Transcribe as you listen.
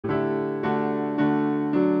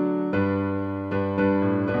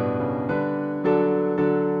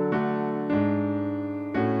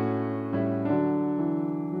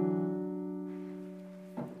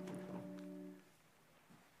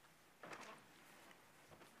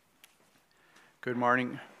Good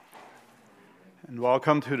morning, and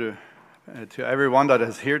welcome to everyone that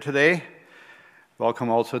is here today. Welcome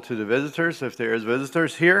also to the visitors, if there is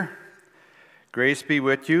visitors here. Grace be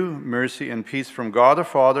with you, mercy and peace from God the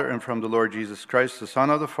Father and from the Lord Jesus Christ, the Son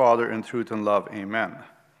of the Father, in truth and love. Amen.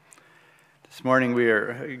 This morning we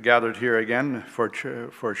are gathered here again for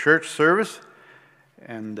church service,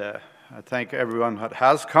 and I thank everyone that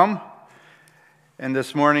has come. And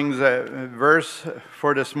this morning's verse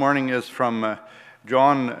for this morning is from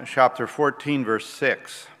John chapter 14, verse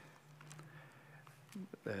 6.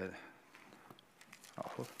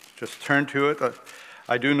 I'll just turn to it.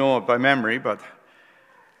 I do know it by memory,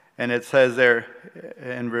 and it says there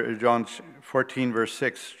in John 14, verse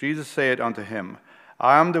 6, Jesus said unto him,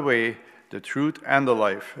 I am the way, the truth, and the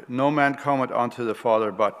life. No man cometh unto the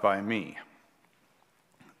Father but by me.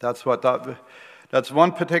 That's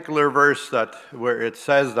one particular verse where it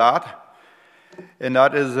says that, and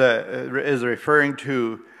that is referring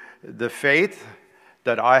to the faith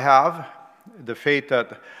that I have, the faith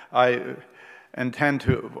that I intend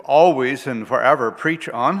to always and forever preach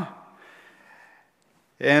on,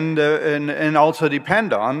 and also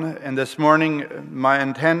depend on. And this morning, my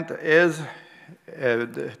intent is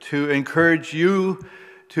to encourage you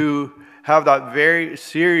to have that very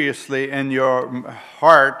seriously in your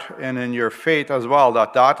heart and in your faith as well,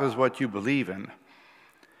 that is what you believe in.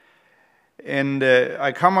 And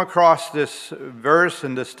I come across this verse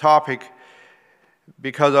and this topic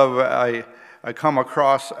because I come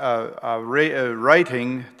across a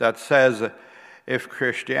writing that says, if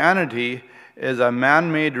Christianity is a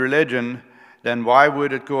man-made religion, then why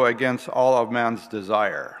would it go against all of man's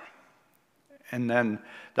desire? And then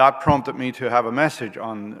that prompted me to have a message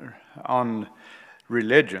on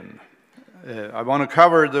religion. I want to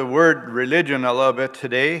cover the word religion a little bit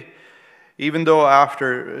today, even though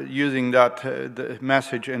after using the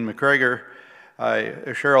message in McGregor,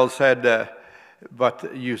 Cheryl said,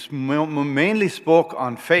 but you mainly spoke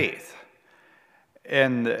on faith.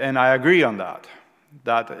 And I agree on that.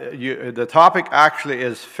 The topic actually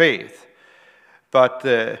is faith. But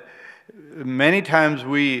many times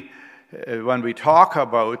when we talk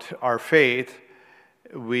about our faith,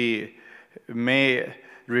 we may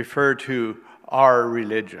refer to our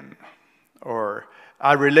religion or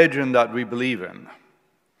a religion that we believe in.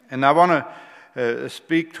 And I want to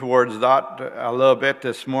speak towards that a little bit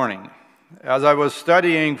this morning. As I was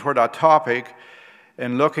studying for that topic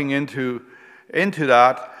and looking into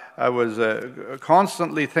that, I was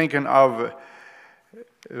constantly thinking of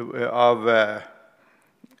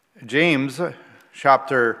James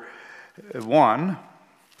chapter 1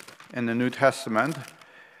 in the New Testament.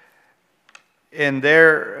 And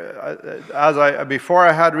there, before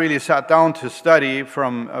I had really sat down to study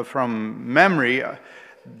from memory,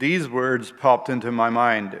 these words popped into my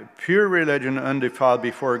mind. Pure religion undefiled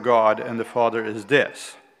before God and the Father is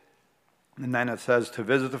this. And then it says, to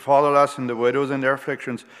visit the fatherless and the widows in their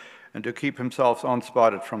afflictions, and to keep himself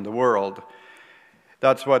unspotted from the world.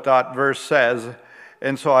 That's what that verse says.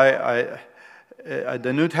 And so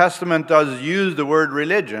the New Testament does use the word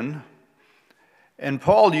religion. And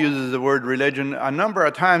Paul uses the word religion a number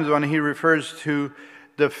of times when he refers to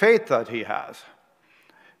the faith that he has.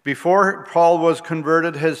 Before Paul was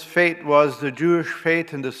converted, his faith was the Jewish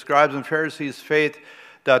faith and the scribes and Pharisees' faith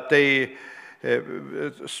that they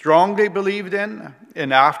strongly believed in.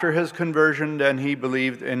 And after his conversion, then he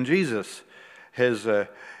believed in Jesus, his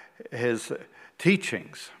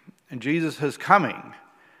teachings, and Jesus, his coming,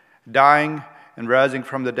 dying and rising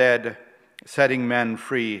from the dead, setting men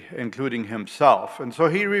free, including himself. And so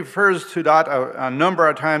he refers to that a number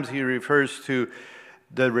of times. He refers to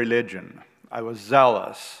the religion. I was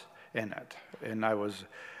zealous in it, and I was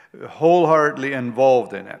wholeheartedly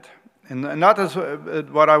involved in it. And that is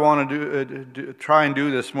what I want to try and do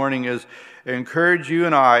this morning, is encourage you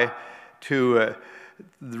and I to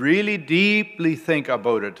really deeply think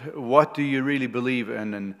about it. What do you really believe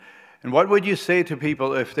in? And what would you say to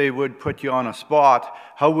people if they would put you on a spot?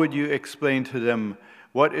 How would you explain to them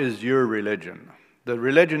what is your religion? The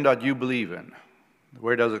religion that you believe in.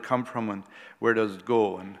 Where does it come from and where does it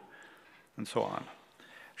go and so on.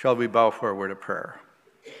 Shall we bow for a word of prayer?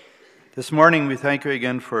 This morning we thank you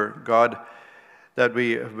again for God that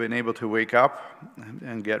we have been able to wake up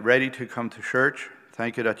and get ready to come to church.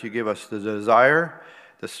 Thank you that you give us the desire,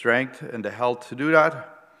 the strength, and the health to do that.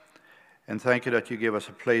 And thank you that you give us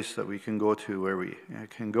a place that we can go to where we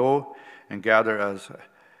can go and gather as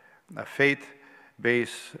a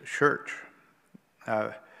faith-based church,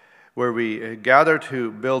 where we gather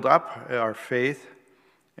to build up our faith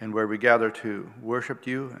and where we gather to worship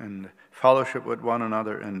you and fellowship with one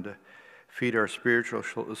another and feed our spiritual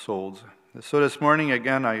souls. So this morning,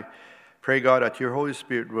 again, I pray, God, that your Holy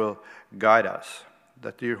Spirit will guide us,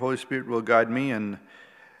 that your Holy Spirit will guide me in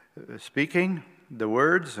speaking the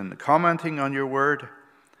words and commenting on your word,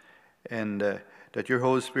 and that your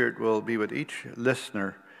Holy Spirit will be with each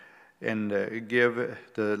listener and give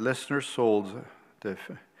the listener's souls the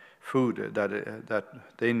food that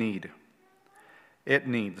they need. It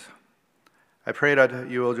needs. I pray that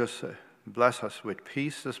you will just bless us with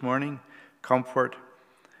peace this morning, comfort,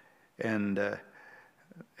 and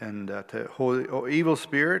that the evil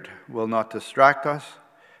spirit will not distract us,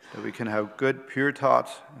 that we can have good, pure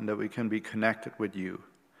thoughts, and that we can be connected with you.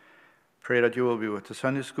 Pray that you will be with the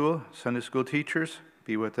Sunday school teachers,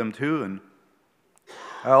 be with them too, and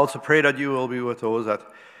I also pray that you will be with those that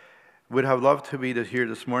would have loved to be here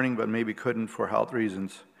this morning but maybe couldn't for health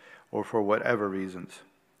reasons or for whatever reasons.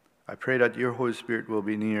 I pray that your Holy Spirit will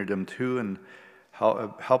be near them too and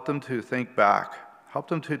help them to think back. Help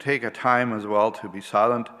them to take a time as well to be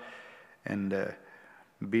silent and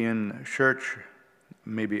be in church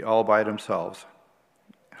maybe all by themselves.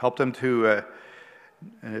 Help them to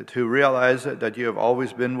realize that you have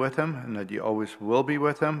always been with them and that you always will be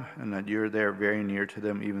with them and that you're there very near to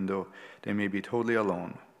them even though they may be totally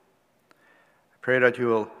alone. I pray that you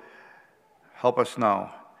will help us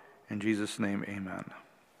now. In Jesus' name, amen.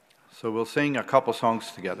 So we'll sing a couple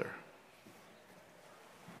songs together.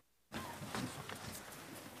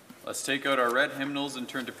 Let's take out our red hymnals and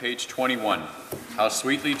turn to page 21. How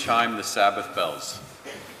Sweetly Chime the Sabbath Bells.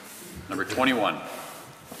 Number 21.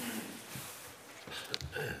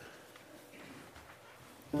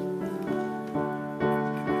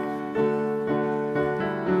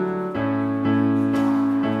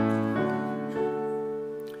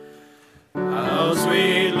 How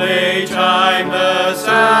sweetly chime the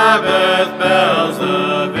Sabbath bells,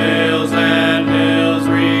 the vales and hills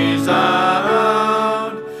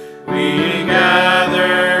resound. We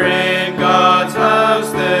gather in God's house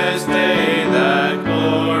this day that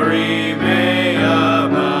glory may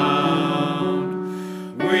abound.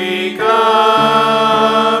 We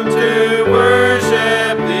come to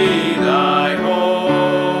worship thee, thy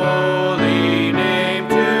holy name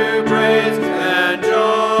to praise and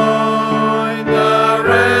join the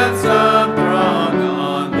ransomed throng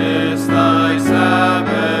on this thy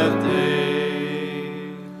Sabbath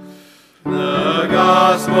day. The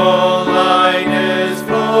gospel light is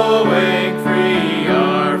flowing free,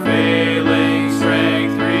 our failing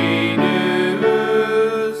strength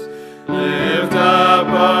renews. Lift up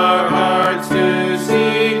our hearts to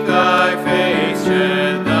seek thy face,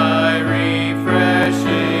 shed thy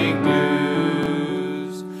refreshing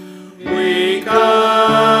dews. We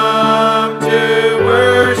come to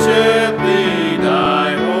worship thee,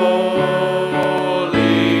 thy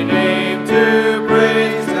holy name to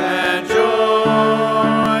praise and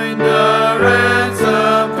join the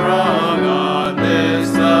ransomed throng on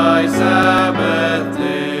this thy Sabbath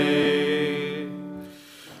day.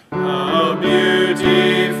 How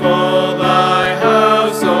beautiful thy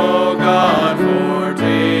house, O God,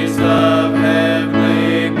 foretaste of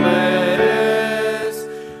heavenly bliss.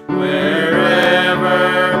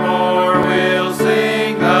 Wherevermore we'll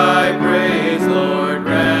sing thy praise, Lord,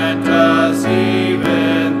 grant us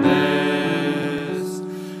even this.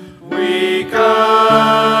 We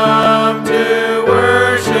come to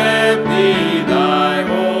worship thee, thy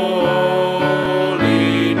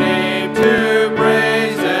holy name to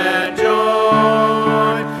praise and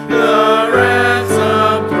join the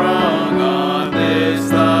ransomed throng on this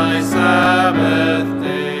thy Sabbath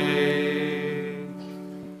day.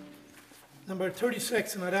 Number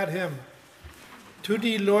 36 in that hymn. To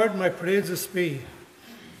thee, Lord, my praises be.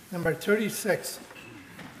 Number 36.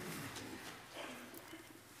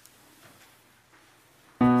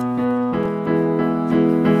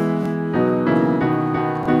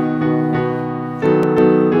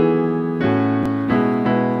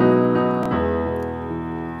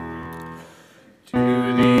 To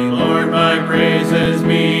thee, Lord, my praises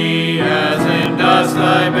be, as in dust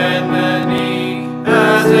I bend the knee,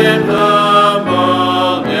 as in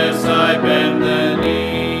humbleness I bend the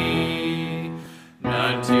knee.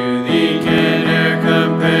 None to thee can e'er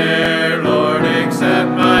compare, Lord, accept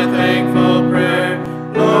my thankful prayer,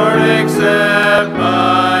 Lord, accept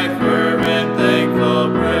my fervent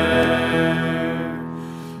thankful prayer.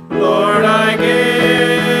 Lord, I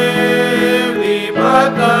give thee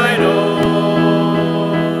but thine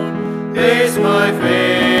own, base my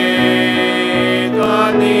faith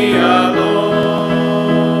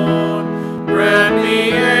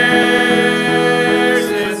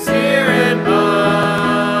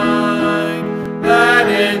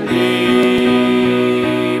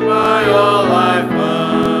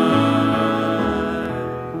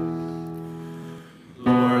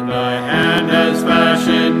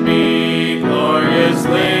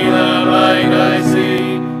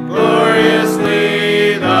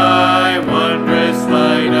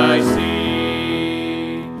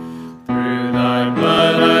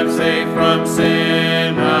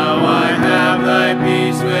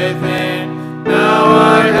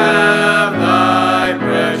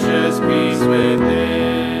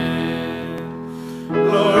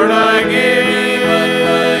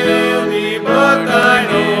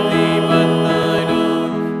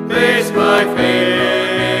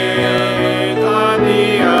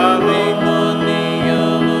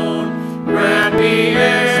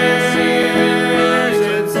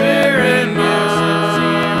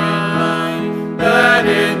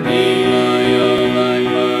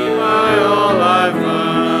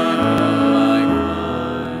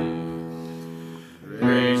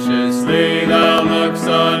Lay thou looks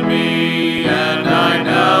on me, and I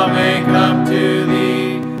now may come to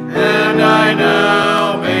thee, and I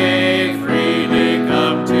now may freely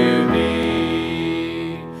come to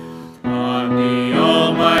thee. On thee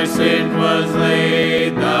all my sin was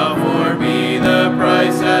laid, thou for me the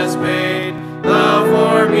price hast paid, thou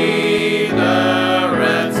for me the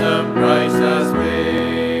ransom price hast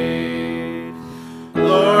paid.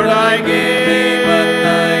 Lord, I gave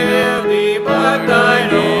but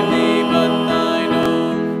thine own,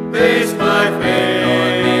 base my faith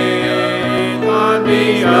on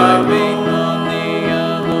thee alone.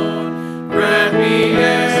 Grant me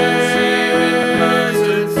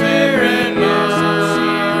sincere in mind,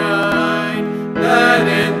 that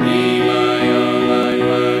in thee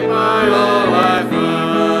my all I find.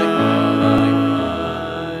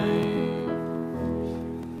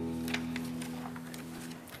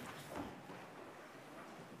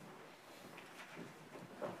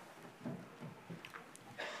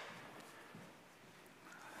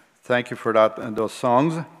 Thank you for that and those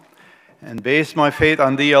songs. And base my faith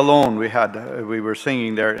on thee alone, we were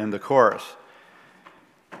singing there in the chorus.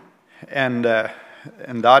 And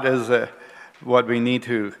that is what we need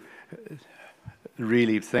to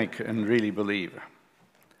really think and really believe.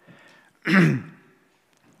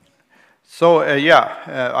 So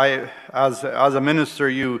I as a minister,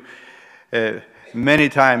 you many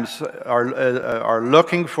times are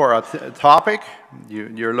looking for a topic.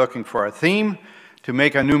 You're looking for a theme to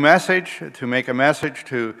make a new message, to make a message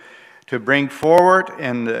to bring forward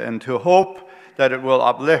and to hope that it will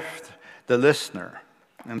uplift the listener.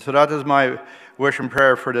 And so that is my wish and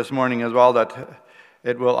prayer for this morning as well, that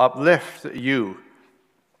it will uplift you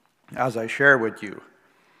as I share with you.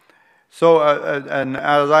 So, and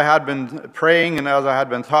as I had been praying and as I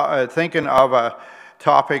had been thinking of a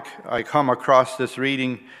topic, I come across this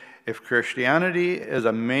reading: if Christianity is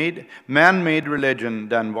a man-made religion,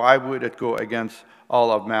 then why would it go against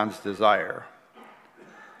all of man's desire?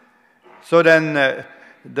 So then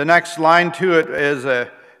the next line to it is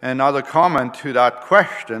another comment to that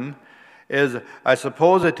question is, I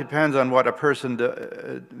suppose it depends on what a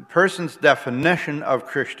person's definition of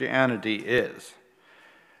Christianity is.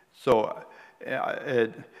 So,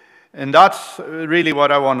 and that's really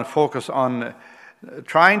what I want to focus on,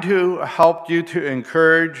 trying to help you to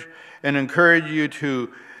encourage you to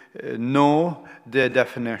know the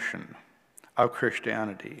definition of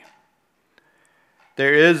Christianity.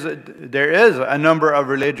 There is a number of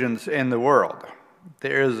religions in the world.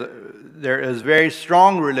 There is very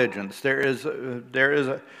strong religions. There is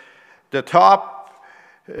the top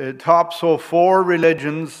so 4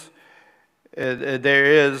 religions. There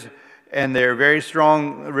is, and they're very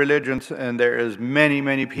strong religions, and there is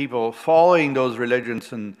many people following those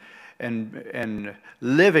religions and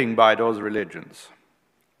living by those religions.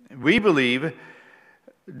 We believe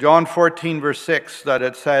John 14 verse 6 that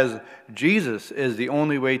it says Jesus is the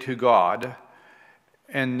only way to God,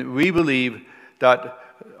 and we believe that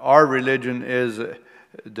our religion is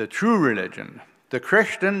the true religion. The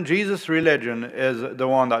Christian Jesus religion is the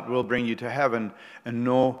one that will bring you to heaven, and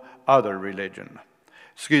no other religion.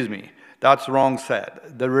 Excuse me, that's wrong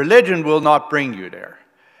said. The religion will not bring you there,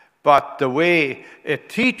 but the way it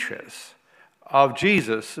teaches of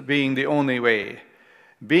Jesus being the only way,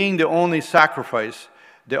 being the only sacrifice,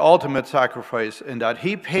 the ultimate sacrifice, in that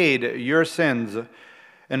he paid your sins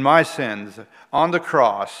and my sins on the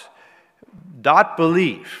cross, that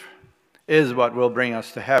belief is what will bring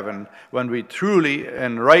us to heaven when we truly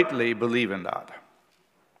and rightly believe in that.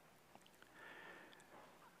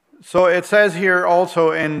 So it says here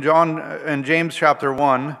also in James chapter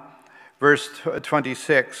 1, verse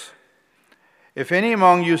 26, if any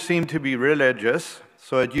among you seem to be religious,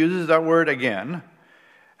 so it uses that word again,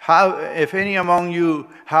 if any among you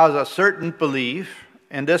has a certain belief,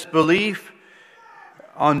 and this belief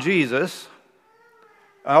on Jesus,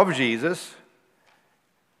 of Jesus,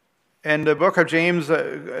 and the book of James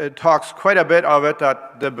talks quite a bit of it,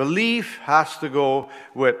 that the belief has to go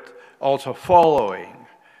with also following,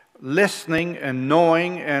 listening and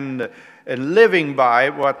knowing and living by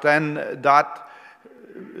what then that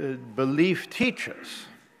belief teaches.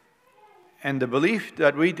 And the belief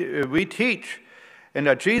that we teach and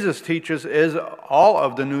that Jesus teaches is all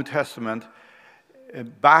of the New Testament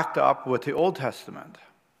backed up with the Old Testament.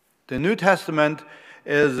 The New Testament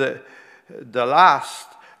is the last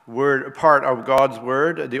part of God's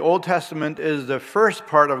Word. The Old Testament is the first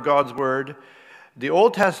part of God's Word. The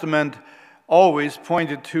Old Testament always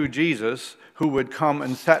pointed to Jesus, who would come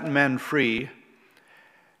and set men free,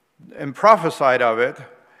 and prophesied of it.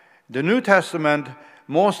 The New Testament,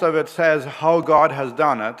 most of it says how God has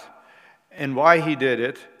done it and why he did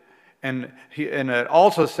it And it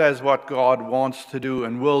also says what God wants to do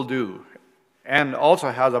and will do. And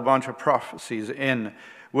also has a bunch of prophecies in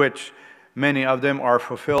which many of them are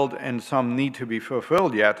fulfilled and some need to be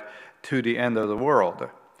fulfilled yet to the end of the world.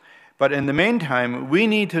 But in the meantime, we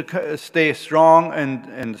need to stay strong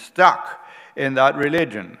and stuck in that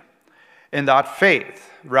religion, in that faith,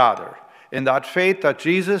 rather, in that faith that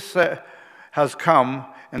Jesus has come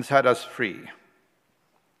and set us free.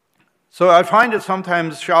 So I find it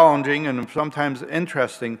sometimes challenging and sometimes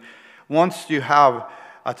interesting once you have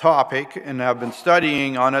a topic and have been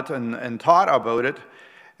studying on it and taught about it,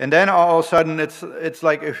 and then all of a sudden it's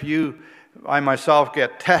like if I myself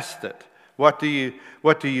get tested. What do you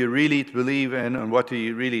really believe in, and what do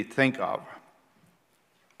you really think of?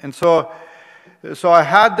 And so I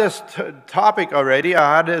had this topic already.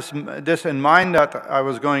 I had this in mind that I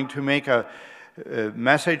was going to make a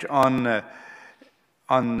message on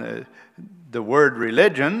the word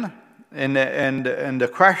religion, and the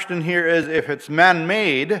question here is, if it's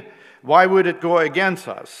man-made, why would it go against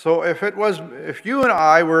us? So if you and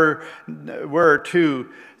I were to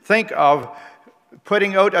think of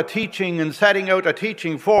putting out a teaching and setting out a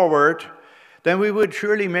teaching forward, then we would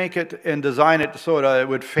surely make it and design it so that it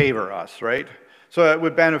would favor us, right? So it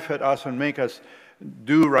would benefit us and make us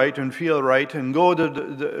do right and feel right and go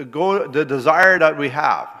the desire that we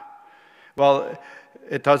have. Well,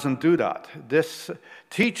 it doesn't do that. The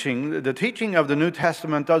teaching of the New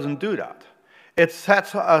Testament doesn't do that. It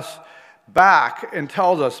sets us back and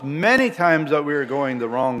tells us many times that we're going the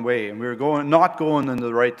wrong way and we're not going in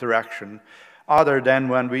the right direction, other than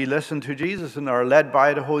when we listen to Jesus and are led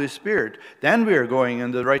by the Holy Spirit. Then we are going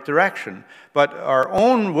in the right direction. But our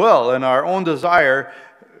own will and our own desire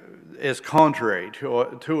is contrary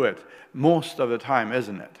to it most of the time,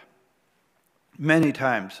 isn't it? Many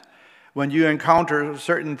times. When you encounter a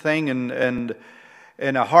certain thing and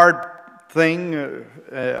a hard thing,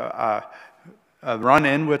 a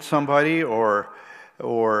run-in with somebody, or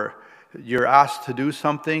you're asked to do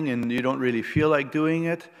something and you don't really feel like doing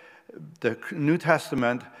it, the New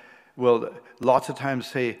Testament will lots of times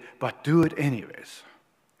say, but do it anyways.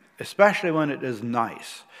 Especially when it is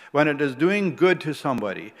nice, when it is doing good to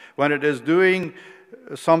somebody, when it is doing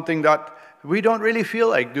something that we don't really feel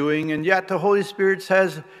like doing, and yet the Holy Spirit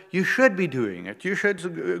says you should be doing it. You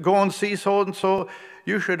should go and see so-and-so.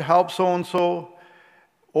 You should help so-and-so.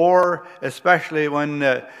 Or especially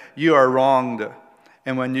when you are wronged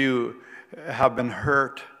and when you have been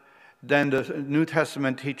hurt, then the New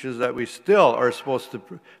Testament teaches that we still are supposed to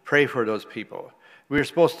pray for those people. We're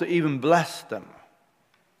supposed to even bless them.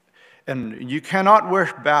 And you cannot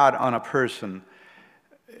wish bad on a person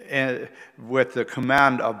with the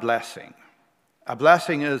command of blessing. A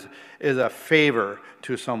blessing is a favor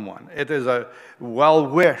to someone. It is a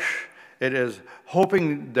well-wish. It is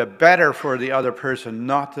hoping the better for the other person,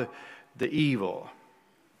 not the evil.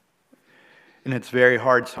 And it's very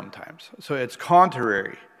hard sometimes. So it's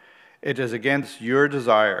contrary. It is against your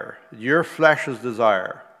desire, your flesh's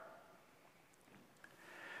desire.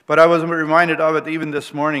 But I was reminded of it even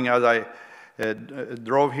this morning as I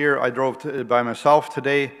drove here. I drove by myself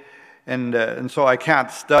today. And so I can't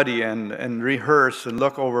study and rehearse and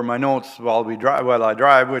look over my notes while I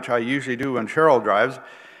drive, which I usually do when Cheryl drives.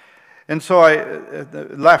 And so I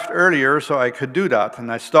left earlier so I could do that.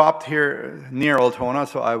 And I stopped here near Altona,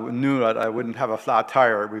 so I knew that I wouldn't have a flat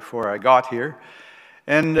tire before I got here.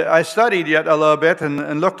 And I studied yet a little bit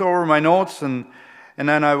and looked over my notes, and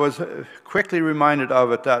then I was quickly reminded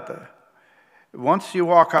of it that once you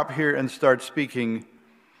walk up here and start speaking,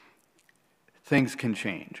 things can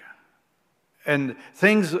change. And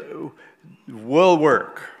things will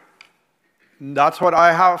work. That's what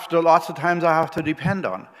I have to, lots of times I have to depend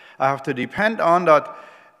on. I have to depend on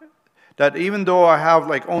that even though I have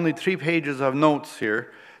like only 3 pages of notes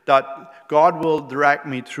here, that God will direct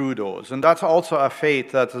me through those. And that's also a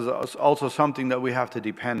faith, that is also something that we have to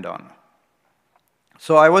depend on.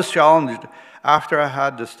 So I was challenged, after I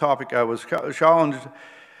had this topic, I was challenged,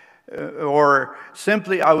 or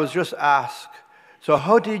simply I was just asked, so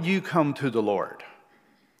how did you come to the Lord?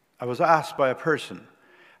 I was asked by a person,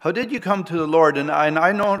 how did you come to the Lord? And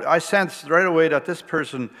I sensed right away that this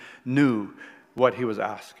person knew what he was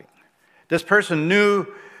asking. This person knew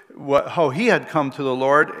how he had come to the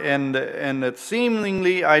Lord, and it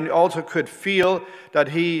seemingly I also could feel that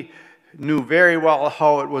he knew very well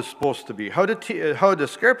how it was supposed to be. How the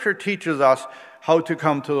Scripture teaches us how to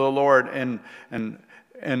come to the Lord and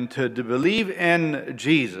to believe in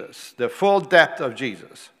Jesus, the full depth of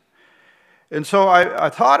Jesus. And so I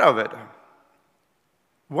thought of it.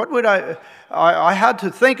 What would I had to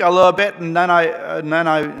think a little bit, and then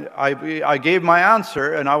I gave my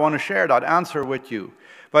answer, and I want to share that answer with you.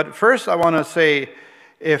 But first I want to say,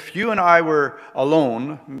 if you and I were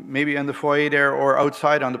alone, maybe in the foyer there or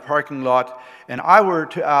outside on the parking lot, and I were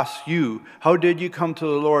to ask you, how did you come to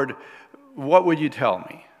the Lord, what would you tell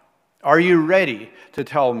me? Are you ready to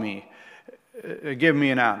tell me, give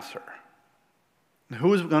me an answer?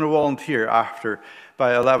 Who's going to volunteer after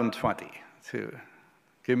by 11:20 to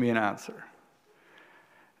give me an answer?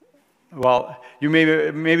 Well, you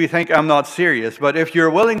maybe think I'm not serious, but if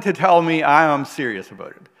you're willing to tell me, I am serious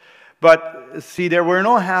about it. But see, there were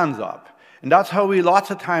no hands up. And that's how we lots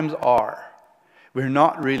of times are. We're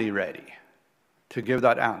not really ready to give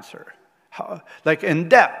that answer. Like in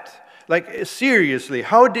depth, like seriously,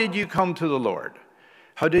 how did you come to the Lord?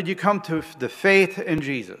 How did you come to the faith in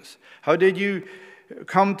Jesus? How did you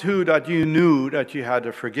come to that you knew that you had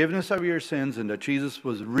the forgiveness of your sins and that Jesus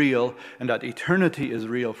was real and that eternity is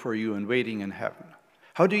real for you and waiting in heaven?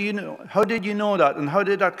 How did you know that, and how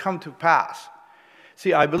did that come to pass?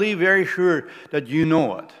 See, I believe very sure that you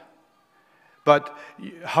know it. But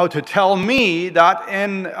how to tell me that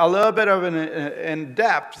in a little bit of in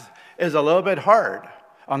depth is a little bit hard,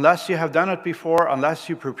 unless you have done it before, unless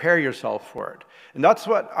you prepare yourself for it. And that's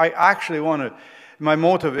what I actually want to, my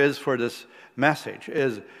motive is for this message,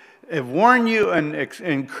 is warn you and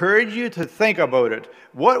encourage you to think about it.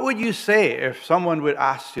 What would you say if someone would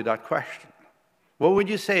ask you that question? What would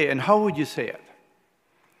you say, and how would you say it?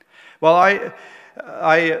 Well, I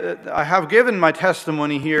have given my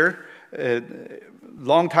testimony here a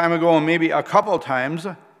long time ago, and maybe a couple times,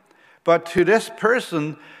 but to this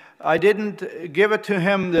person, I didn't give it to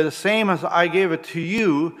him the same as I gave it to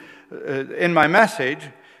you in my message,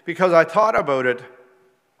 because I thought about it.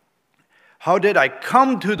 How did I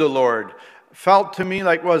come to the Lord? Felt to me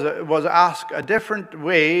like was asked a different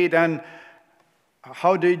way than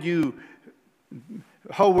how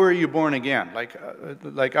were you born again?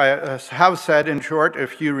 Like I have said in short,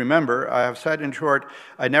 if you remember, I have said in short,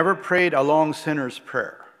 I never prayed a long sinner's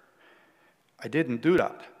prayer. I didn't do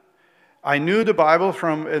that. I knew the Bible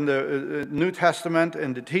from in the New Testament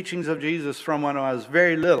and the teachings of Jesus from when I was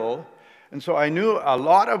very little. And so I knew a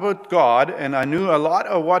lot about God, and I knew a lot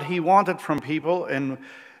of what he wanted from people, and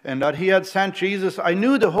that he had sent Jesus. I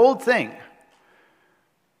knew the whole thing.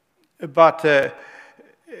 But I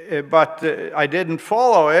didn't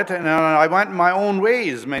follow it, and I went my own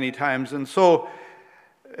ways many times. And so,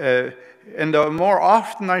 and the more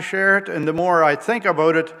often I share it, and the more I think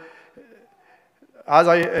about it, as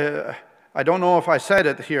I don't know if I said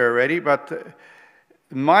it here already, but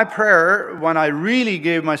my prayer when I really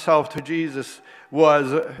gave myself to Jesus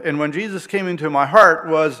was, and when Jesus came into my heart,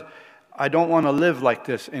 was, I don't want to live like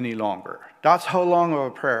this any longer. That's how long of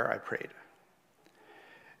a prayer I prayed.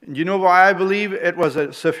 And you know why I believe it was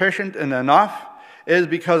sufficient and enough? Is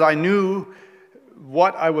because I knew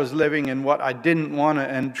what I was living and what I didn't want to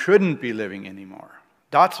and shouldn't be living anymore.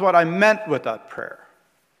 That's what I meant with that prayer.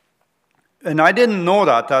 And I didn't know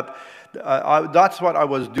that's what I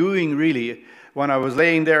was doing really when I was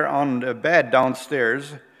laying there on the bed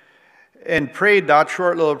downstairs and prayed that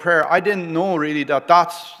short little prayer. I didn't know really that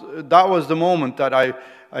was the moment that I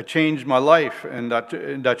changed my life and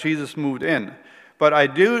that Jesus moved in. But I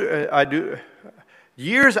do.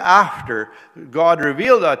 Years after, God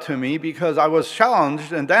revealed that to me because I was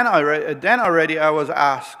challenged, and then already I was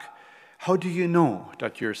asked, how do you know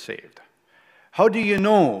that you're saved? How do you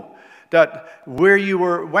know that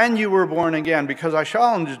when you were born again? Because I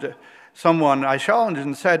challenged someone,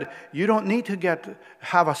 and said, you don't need to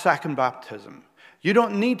have a second baptism. You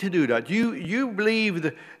don't need to do that. You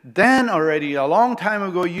believed then already, a long time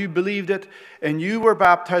ago, you believed it, and you were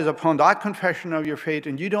baptized upon that confession of your faith,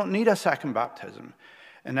 and you don't need a second baptism.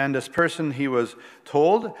 And then this person, he was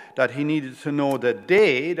told that he needed to know the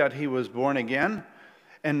day that he was born again.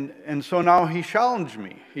 And so now he challenged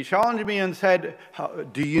me. He challenged me and said,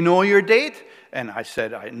 do you know your date? And I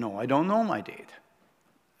said, no, I don't know my date.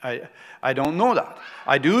 I don't know that.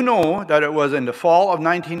 I do know that it was in the fall of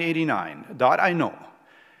 1989. That I know.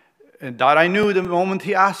 And that I knew the moment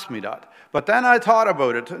he asked me that. But then I thought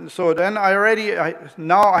about it. So then I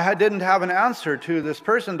didn't have an answer to this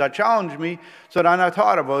person that challenged me. So then I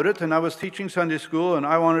thought about it, and I was teaching Sunday school, and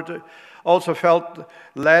I also felt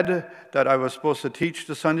led that I was supposed to teach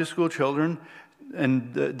the Sunday school children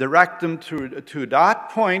and direct them to that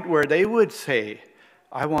point where they would say,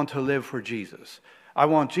 I want to live for Jesus. I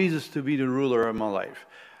want Jesus to be the ruler of my life.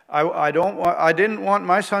 I didn't want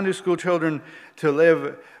my Sunday school children to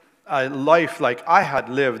live a life like I had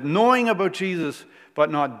lived, knowing about Jesus, but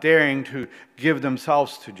not daring to give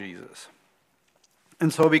themselves to Jesus.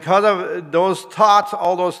 And so because of those thoughts,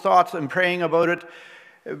 all those thoughts and praying about it,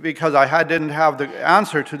 because I didn't have the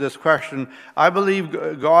answer to this question, I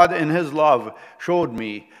believe God in his love showed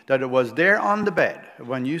me that it was there on the bed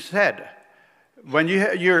when you said, when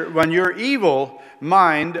your evil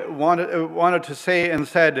mind wanted to say and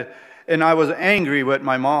said, and I was angry with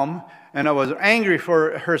my mom, and I was angry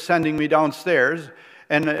for her sending me downstairs,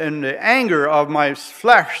 and the anger of my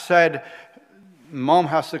flesh said, Mom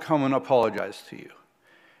has to come and apologize to you.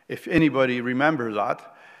 If anybody remembers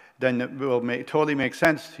that, then it will totally make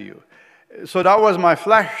sense to you. So that was my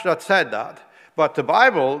flesh that said that. But the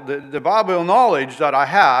Bible, the Bible knowledge that I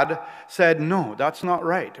had said, no, that's not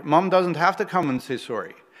right. Mom doesn't have to come and say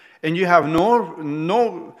sorry. And you have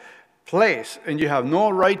no place, and you have no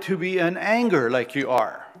right to be in anger like you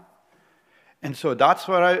are. And so that's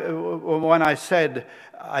when I said,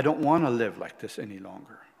 I don't want to live like this any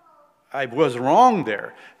longer. I was wrong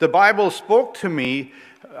there. The Bible spoke to me,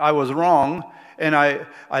 I was wrong, and I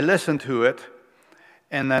listened to it.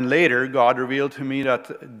 And then later, God revealed to me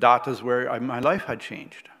that is where my life had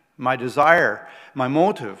changed. My desire, my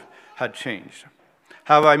motive had changed.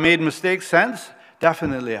 Have I made mistakes since?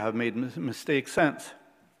 Definitely I have made mistakes since.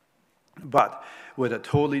 But with a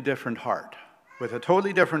totally different heart. With a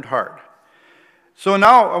totally different heart. So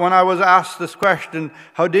now, when I was asked this question,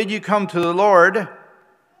 how did you come to the Lord?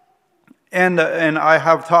 And I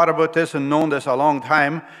have thought about this and known this a long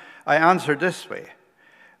time. I answered this way.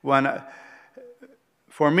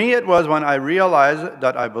 For me, it was when I realized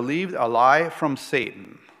that I believed a lie from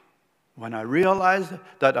Satan. When I realized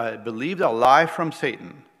that I believed a lie from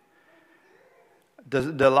Satan.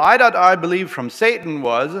 The lie that I believed from Satan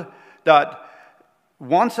was that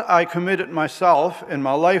once I committed myself in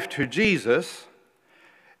my life to Jesus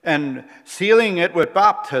and sealing it with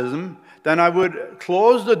baptism, then I would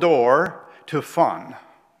close the door to fun.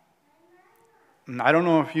 And I don't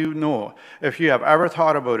know if you have ever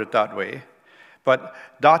thought about it that way, but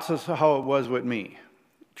that's how it was with me.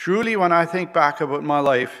 Truly, when I think back about my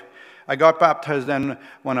life, I got baptized then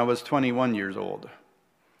when I was 21 years old.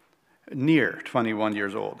 Near 21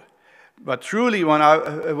 years old. But truly, when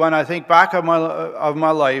I think back of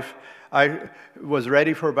my life, I was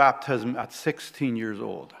ready for baptism at 16 years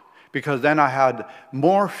old. Because then I had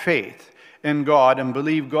more faith in God and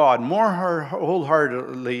believed God more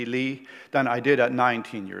wholeheartedly than I did at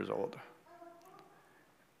 19 years old.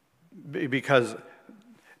 Because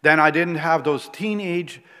then I didn't have those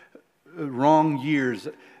teenage wrong years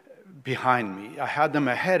behind me. I had them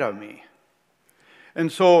ahead of me.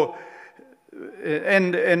 And so,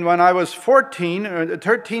 and when I was 13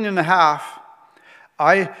 and a half,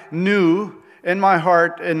 I knew in my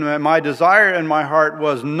heart, and my desire in my heart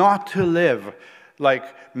was not to live like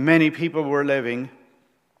many people were living.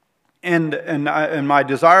 And my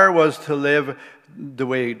desire was to live the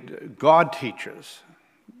way God teaches,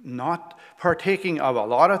 not partaking of a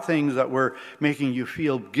lot of things that were making you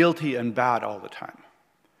feel guilty and bad all the time.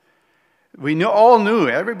 We all knew,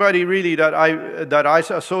 everybody really that I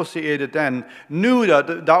associated then knew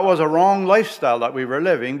that was a wrong lifestyle that we were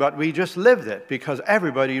living, but we just lived it because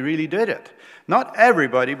everybody really did it. Not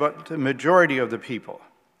everybody, but the majority of the people.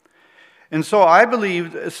 And so I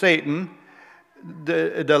believed Satan,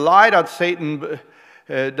 the lie that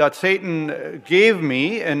Satan gave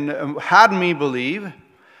me and had me believe,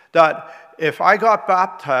 that if I got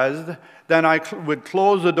baptized, then I would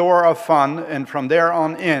close the door of fun, and from there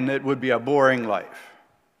on in, it would be a boring life.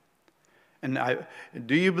 And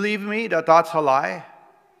do you believe me that that's a lie?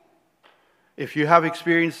 If you have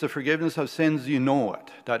experienced the forgiveness of sins, you know it,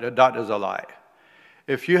 that is a lie.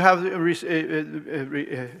 If you have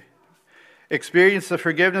experienced the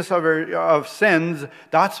forgiveness of sins,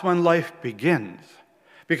 that's when life begins.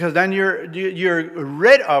 Because then you're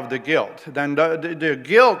rid of the guilt. Then the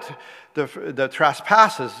guilt, the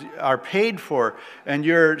trespasses are paid for, and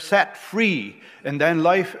you're set free, and then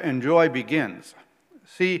life and joy begins.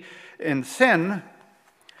 See, in sin,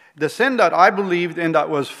 the sin that I believed in that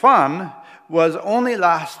was fun was only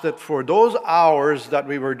lasted for those hours that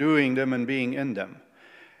we were doing them and being in them.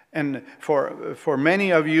 And for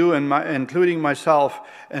many of you, including myself,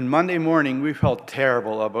 on Monday morning, we felt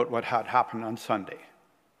terrible about what had happened on Sunday.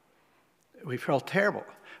 We felt terrible.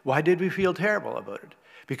 Why did we feel terrible about it?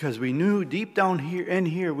 Because we knew deep down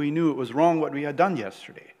here, we knew it was wrong what we had done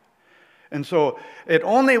yesterday. And so it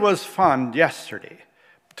only was fun yesterday.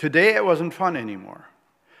 Today it wasn't fun anymore.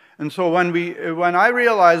 And so when I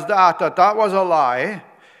realized that was a lie,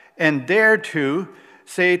 and dared to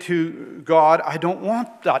say to God, I don't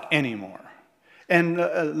want that anymore. And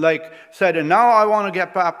said, and now I want to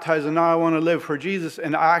get baptized, and now I want to live for Jesus.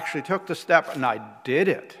 And I actually took the step, and I did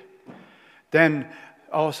it. Then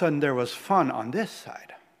all of a sudden there was fun on this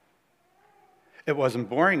side. It wasn't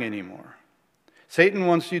boring anymore. Satan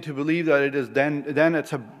wants you to believe that it is then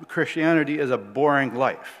Christianity is a boring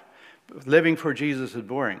life. Living for Jesus is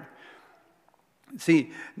boring.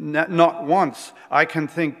 See, not once I can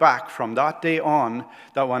think back from that day on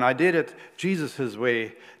that when I did it Jesus'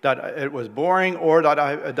 way, that it was boring or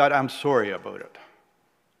that I'm sorry about it.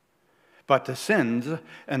 But the sins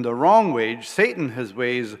and the wrong ways, Satan his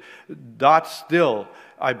ways, that still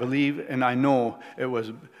I believe and I know it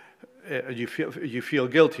was. You feel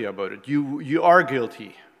guilty about it. You are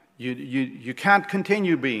guilty. You can't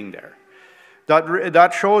continue being there.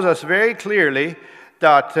 That shows us very clearly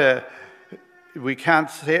that we can't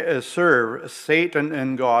serve Satan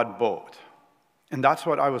and God both. And that's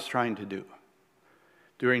what I was trying to do.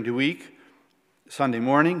 During the week, Sunday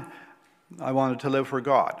morning, I wanted to live for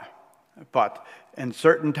God. But in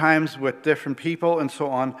certain times with different people and so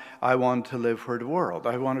on, I wanted to live for the world.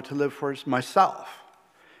 I wanted to live for myself.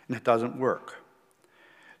 And it doesn't work.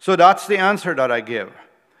 So that's the answer that I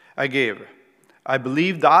gave. I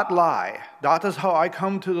believe that lie. That is how I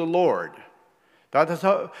come to the Lord. That is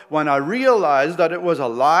how, when I realized that it was a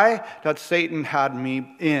lie that Satan had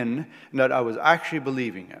me in, and that I was actually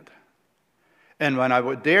believing it. And when I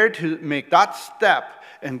would dare to make that step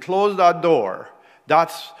and close that door,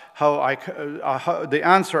 that's how the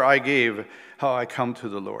answer I gave, how I come to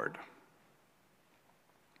the Lord.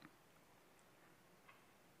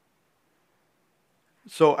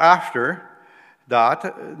 So after that,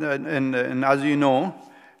 and as you know,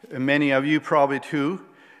 many of you probably too,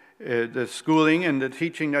 the schooling and the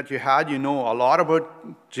teaching that you had, you know a lot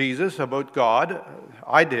about Jesus, about God.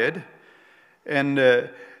 I did. And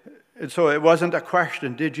so it wasn't a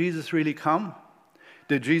question, did Jesus really come?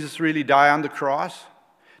 Did Jesus really die on the cross?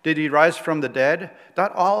 Did he rise from the dead?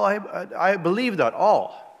 That all, I believe that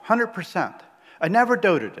all, 100%. I never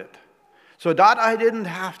doubted it. So that I didn't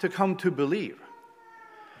have to come to believe.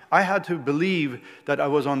 I had to believe that I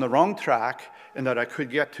was on the wrong track and that I could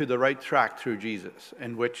get to the right track through Jesus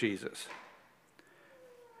and with Jesus.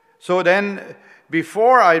 So then,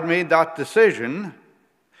 before I made that decision,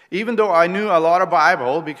 even though I knew a lot of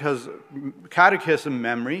Bible, because catechism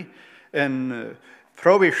memory and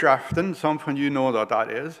Probeschriften, some of you know what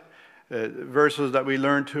that is, verses that we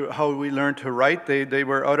learned how we learned to write, they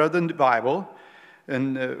were out of the Bible,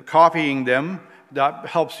 and copying them, that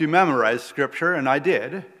helps you memorize Scripture, and I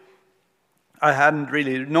did. I hadn't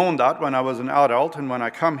really known that when I was an adult, and when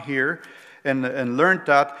I come here and learned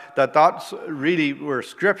that's really were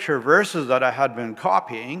Scripture verses that I had been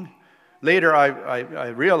copying. Later I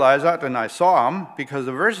realized that, and I saw them, because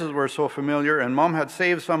the verses were so familiar, and Mom had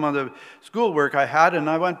saved some of the schoolwork I had, and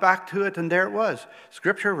I went back to it, and there it was.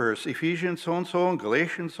 Scripture verse, Ephesians so-and-so, and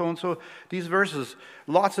Galatians so-and-so. These verses,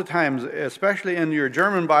 lots of times, especially in your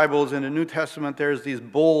German Bibles in the New Testament, there's these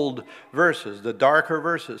bold verses, the darker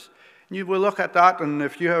verses. You will look at that, and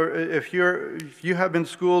if you have been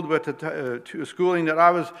schooled with the schooling that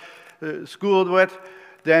I was schooled with,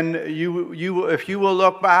 then if you will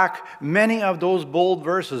look back, many of those bold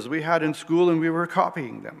verses we had in school, and we were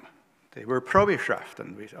copying them. They were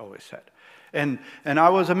Probeschriften, we always said. And I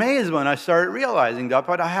was amazed when I started realizing that,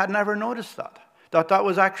 but I had never noticed that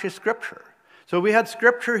was actually Scripture. So we had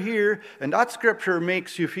Scripture here, and that Scripture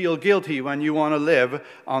makes you feel guilty when you want to live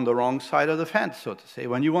on the wrong side of the fence, so to say,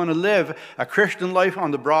 when you want to live a Christian life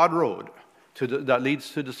on the broad road that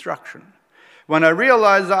leads to destruction. When I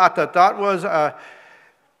realized that was a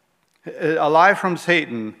lie from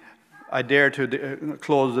Satan, I dare to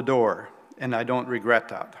close the door, and I don't regret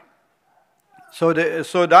that. So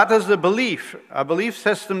that is a belief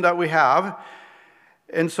system that we have.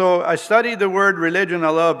 And so I studied the word religion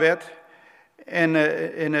a little bit, and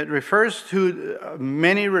it refers to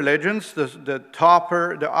many religions, the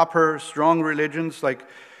upper strong religions like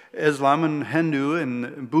Islam and Hindu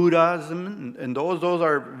and Buddhism, and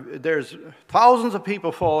there's thousands of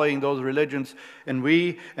people following those religions, and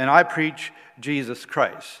I preach Jesus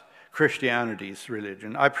Christ, Christianity's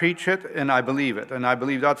religion. I preach it and I believe it, and I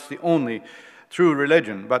believe that's the only true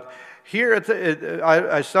religion. But here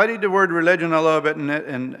I studied the word religion a little bit,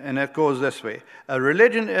 and it goes this way. A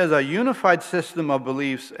religion is a unified system of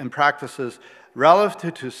beliefs and practices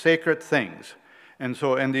relative to sacred things. And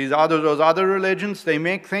so in those other religions, they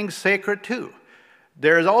make things sacred too.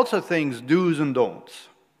 There's also things, do's and don'ts,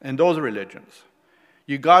 in those religions.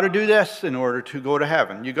 You got to do this in order to go to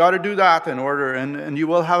heaven. You got to do that in order, and you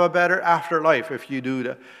will have a better afterlife if you do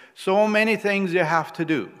that. So many things you have to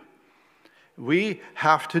do. We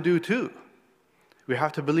have to do too. We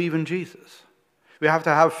have to believe in Jesus. We have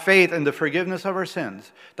to have faith in the forgiveness of our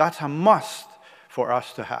sins. That's a must for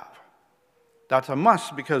us to have. That's a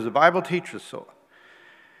must because the Bible teaches so.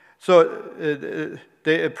 So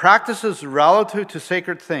the practices relative to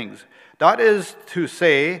sacred things. That is to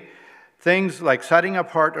say, things like setting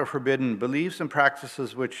apart or forbidden beliefs and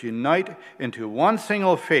practices which unite into one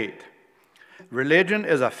single faith. Religion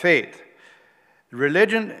is a faith.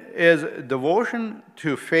 Religion is devotion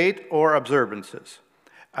to faith or observances.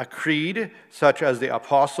 A creed, such as the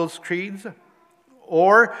Apostles' Creeds,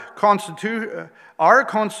 or our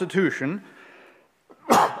constitution,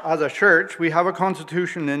 as a church, we have a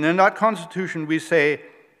constitution, and in that constitution we say,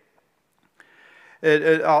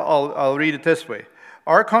 I'll read it this way.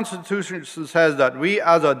 Our constitution says that we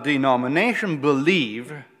as a denomination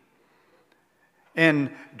believe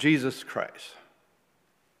in Jesus Christ,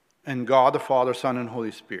 in God the Father, Son, and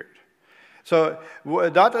Holy Spirit. So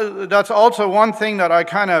that's also one thing that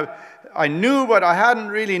I knew, but I hadn't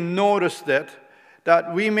really noticed it,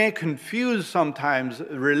 that we may confuse sometimes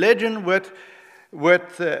religion with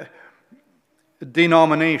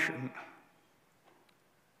denomination.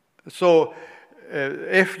 So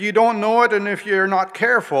if you don't know it and if you're not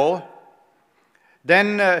careful,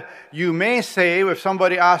 then you may say, if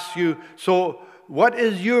somebody asks you, so what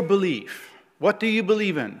is your belief? What do you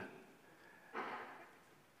believe in?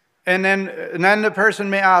 And then the person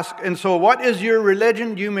may ask, and so what is your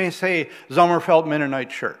religion? You may say, Sommerfeld Mennonite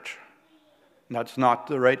Church. That's not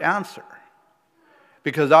the right answer,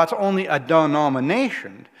 because that's only a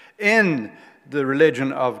denomination in the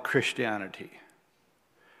religion of Christianity.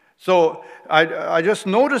 So I just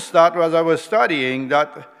noticed that as I was studying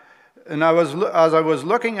that, and as I was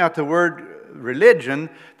looking at the word religion,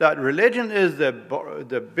 that religion is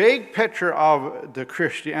the big picture of the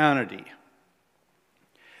Christianity.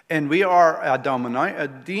 And we are a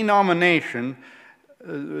denomination,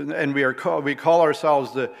 and we call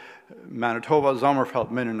ourselves the Manitoba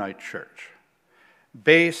Sommerfeld Mennonite Church,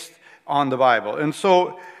 based on the Bible. And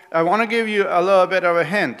so I want to give you a little bit of a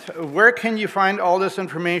hint. Where can you find all this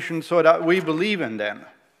information so that we believe in them?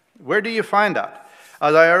 Where do you find that?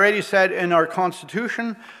 As I already said, in our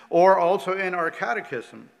Constitution or also in our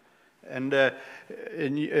Catechism. And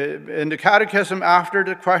in the Catechism, after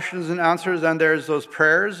the questions and answers, then there's those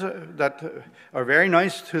prayers that are very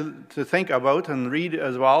nice to think about and read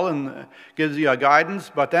as well, and gives you a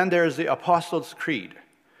guidance. But then there's the Apostles' Creed.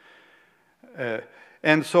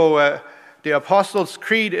 And so the Apostles'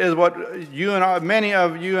 Creed is what many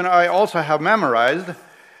of you and I also have memorized.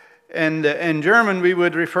 And in German, we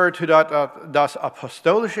would refer to that das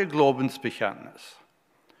apostolische Glaubensbekenntnis,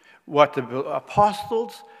 what the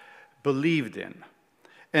apostles believed in.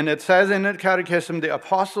 And it says in the Catechism, the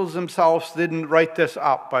apostles themselves didn't write this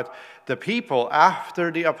up, but the people after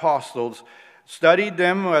the apostles studied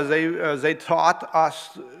them as they taught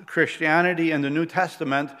us Christianity in the New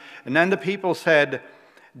Testament, and then the people said,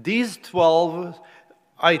 these 12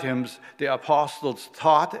 items the apostles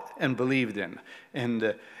taught and believed in,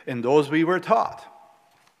 and those we were taught.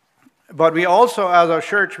 But we also, as a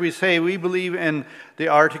church, we say we believe in the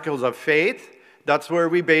articles of faith. That's where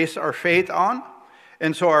we base our faith on.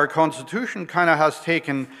 And so our Constitution kind of has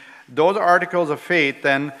taken those articles of faith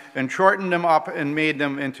then and shortened them up and made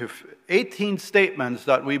them into 18 statements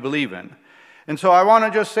that we believe in. And so I want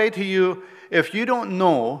to just say to you, if you don't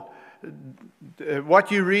know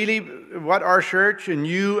what our church and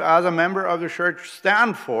you as a member of the church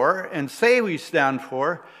stand for and say we stand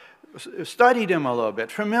for, study them a little bit,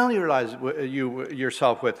 familiarize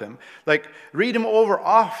yourself with them. Like, read them over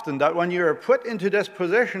often, that when you're put into this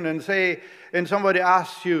position and somebody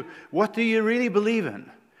asks you, what do you really believe in?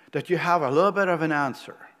 That you have a little bit of an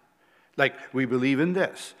answer. Like, we believe in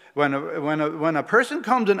this. When a person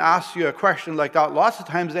comes and asks you a question like that, lots of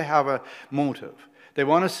times they have a motive. They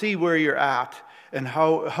want to see where you're at and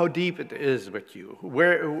how deep it is with you.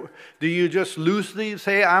 Where do you just loosely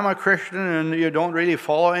say, I'm a Christian, and you don't really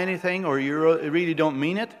follow anything, or you really don't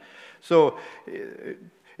mean it? So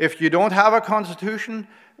if you don't have a constitution,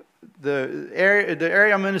 the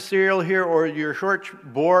area ministerial here or your church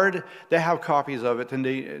board, they have copies of it, and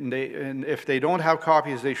if they don't have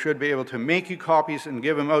copies, they should be able to make you copies and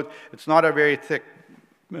give them out. It's not a very thick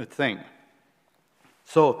thing.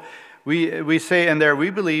 So we say in there, we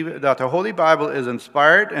believe that the Holy Bible is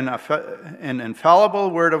inspired and an infallible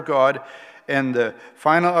Word of God and the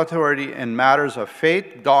final authority in matters of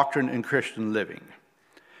faith, doctrine, and Christian living.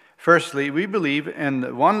 Firstly, we believe in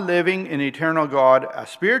the one living and eternal God, a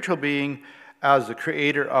spiritual being, as the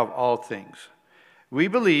creator of all things. We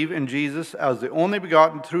believe in Jesus as the only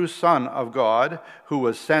begotten true Son of God, who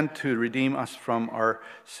was sent to redeem us from our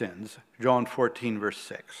sins. John 14, verse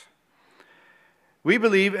 6. We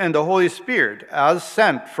believe in the Holy Spirit as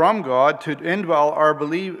sent from God to indwell our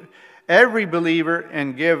belief every believer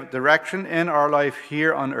and give direction in our life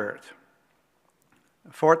here on earth.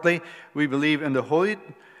 Fourthly, we believe in the Holy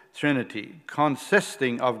Trinity,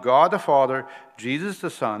 consisting of God the Father, Jesus the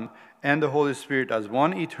Son, and the Holy Spirit as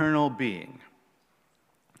one eternal being.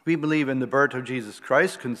 We believe in the birth of Jesus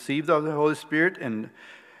Christ, conceived of the Holy Spirit in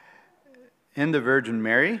the Virgin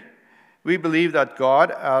Mary. We believe that God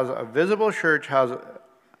has a visible church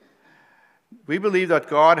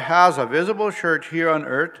here on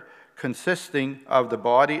earth, consisting of the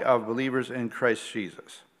body of believers in Christ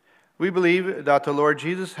Jesus. We believe that the Lord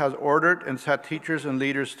Jesus has ordered and set teachers and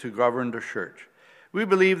leaders to govern the church. We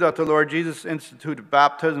believe that the Lord Jesus instituted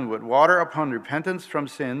baptism with water upon repentance from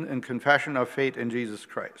sin and confession of faith in Jesus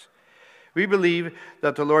Christ. We believe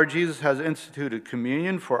that the Lord Jesus has instituted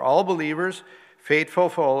communion for all believers, faithful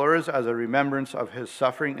followers, as a remembrance of his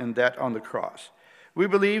suffering and death on the cross. We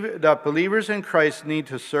believe that believers in Christ need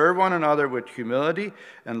to serve one another with humility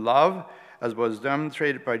and love, as was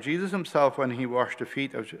demonstrated by Jesus himself when he washed the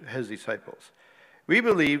feet of his disciples. We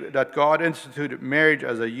believe that God instituted marriage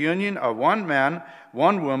as a union of one man,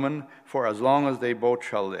 one woman, for as long as they both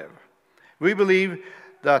shall live. We believe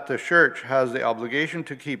that the church has the obligation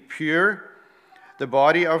to keep pure the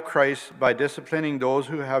body of Christ by disciplining those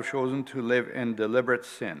who have chosen to live in deliberate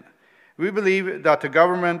sin. We believe that the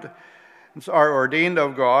governments are ordained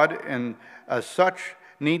of God and as such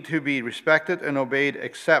need to be respected and obeyed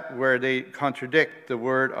except where they contradict the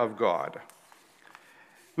word of God.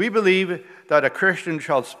 We believe that a Christian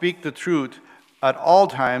shall speak the truth at all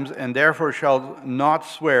times and therefore shall not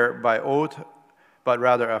swear by oath, but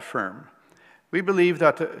rather affirm. We believe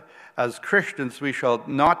that as Christians we shall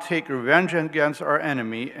not take revenge against our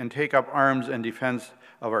enemy and take up arms in defense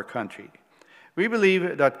of our country. We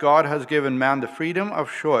believe that God has given man the freedom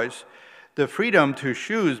of choice, the freedom to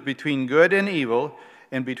choose between good and evil,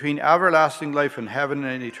 and between everlasting life in heaven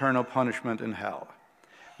and eternal punishment in hell.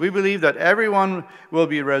 We believe that everyone will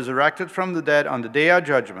be resurrected from the dead on the day of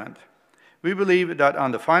judgment. We believe that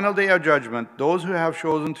on the final day of judgment, those who have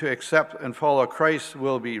chosen to accept and follow Christ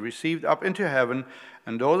will be received up into heaven,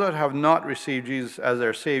 and those that have not received Jesus as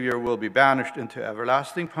their Savior will be banished into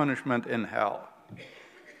everlasting punishment in hell.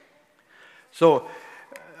 So,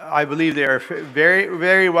 I believe they are very,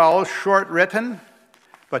 very well short written,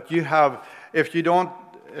 but you have, if you don't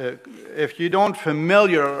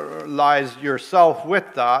familiarize yourself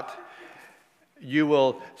with that, you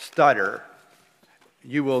will stutter.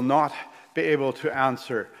 You will not be able to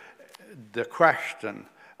answer the question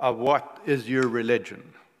of what is your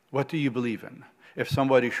religion? What do you believe in? If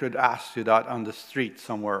somebody should ask you that on the street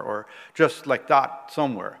somewhere, or just like that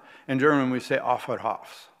somewhere. In German we say "auf or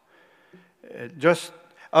Hofs." Just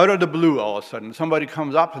out of the blue all of a sudden, somebody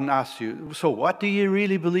comes up and asks you, so what do you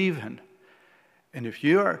really believe in? And if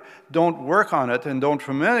you don't work on it and don't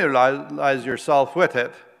familiarize yourself with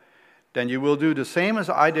it, then you will do the same as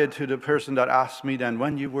I did to the person that asked me then,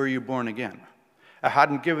 when were you born again? I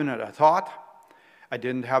hadn't given it a thought. I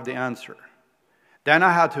didn't have the answer. Then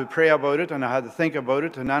I had to pray about it and I had to think about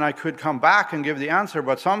it, and then I could come back and give the answer.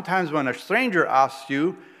 But sometimes when a stranger asks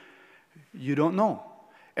you, you don't know.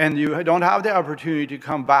 And you don't have the opportunity to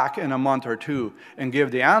come back in a month or two and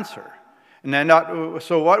give the answer. And then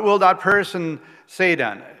so what will that person say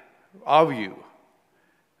then of you?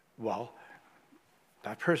 Well,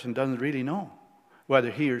 that person doesn't really know whether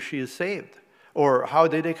he or she is saved or how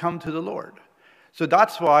did they come to the Lord. So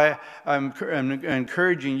that's why I'm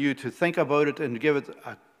encouraging you to think about it and give it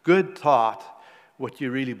a good thought what you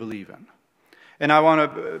really believe in. And I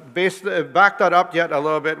want to back that up yet a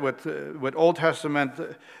little bit with Old Testament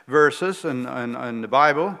verses in the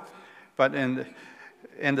Bible, but in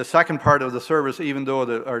the second part of the service, even though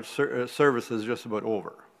our service is just about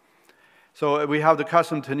over. So we have the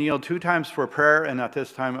custom to kneel 2 times for prayer, and at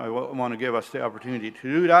this time I want to give us the opportunity to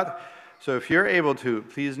do that. So if you're able to,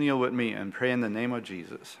 please kneel with me and pray in the name of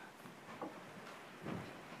Jesus.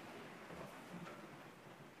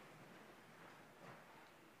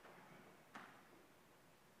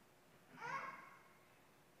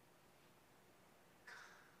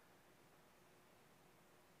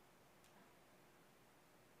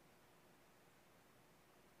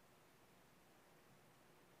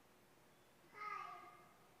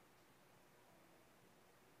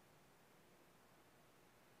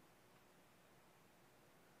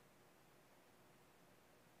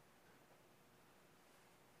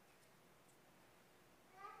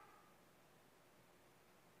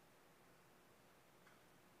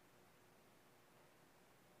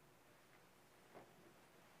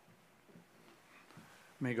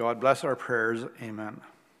 May God bless our prayers. Amen.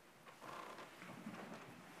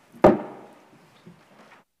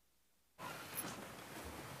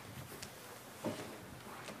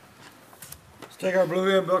 Take our Blue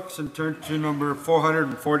Hymn books and turn to number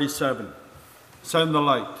 447. Send the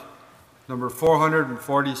Light. Number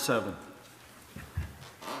 447.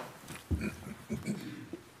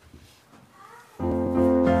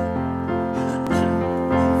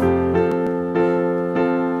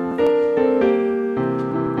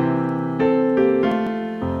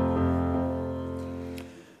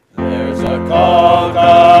 Call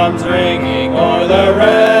comes ringing o'er the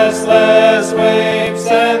restless waves.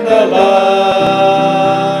 Send the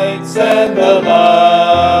light, send the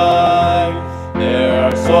light. There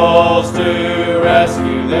are souls to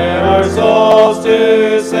rescue, there are souls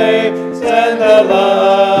to save. Send the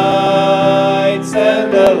light,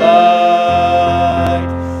 send the light,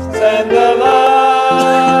 send the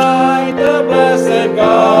light, the blessed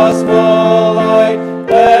gospel light.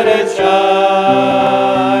 Let it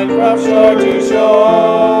shine from shore to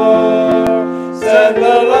shore. Send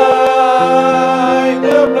the light,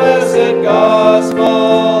 the blessed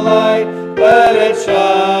gospel light. Let it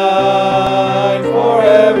shine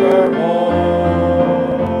forevermore.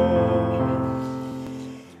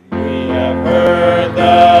 We have heard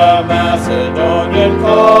the Macedonian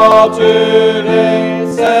call today.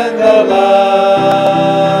 Send the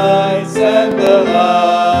light, send the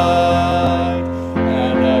light.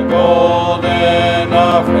 And a golden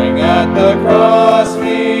offering at the cross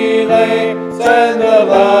we lay. Send the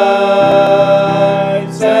light,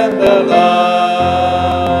 send the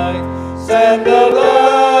light, send the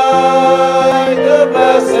light, the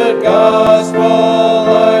blessed gospel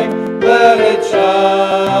light. Let it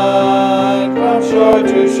shine from shore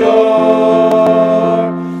to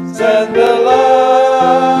shore. Send the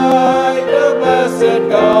light, the blessed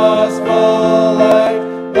gospel light.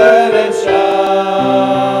 Let it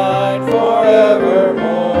shine forevermore.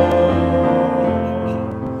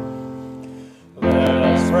 Let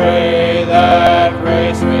us pray that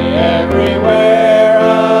grace may everywhere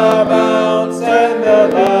abound. Send the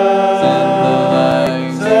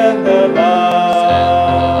light, send the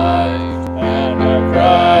light, and a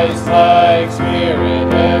Christ-like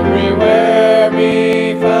spirit everywhere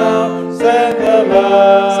be found. Send the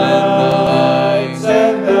light,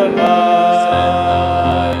 send the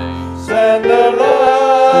light, send the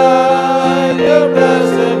light, the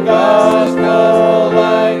blessed gospel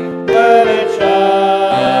light. Let it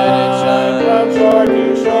shine from shore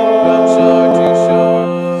to shore.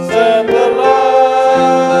 Send the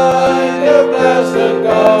light, the blessed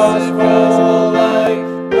gospel light.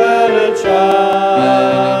 Let it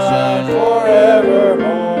shine forevermore.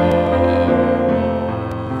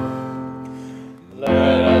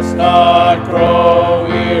 Let us not grow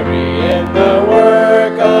weary in the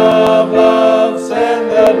work of love.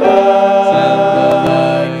 Send the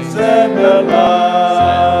light, send the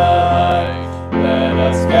light. Let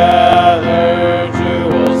us gather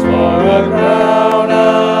jewels for a crown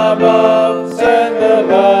above. Send the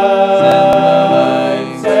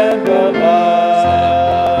light, send the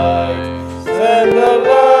light, send the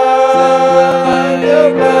light,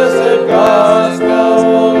 the blessed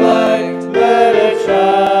gospel light. Let it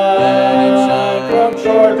shine from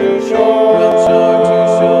shore to shore.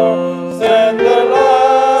 Send the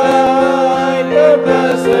light, the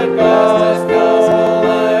blessed gospel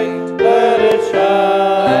light. Let it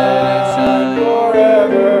shine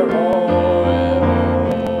forevermore.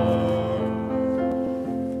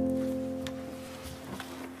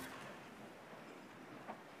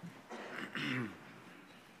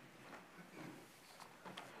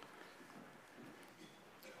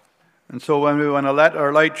 And so when we want to let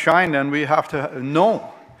our light shine, then we have to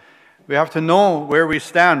know. We have to know where we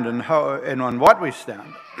stand and how and on what we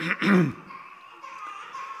stand.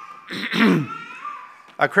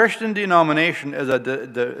 A Christian denomination is a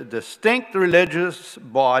distinct religious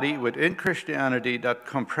body within Christianity that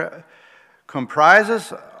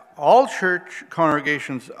comprises all church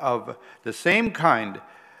congregations of the same kind,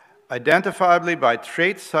 identifiably by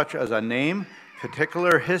traits such as a name,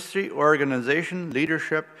 particular history, organization,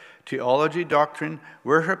 leadership, theology, doctrine,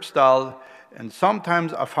 worship style, and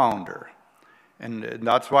sometimes a founder. And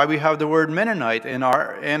that's why we have the word Mennonite in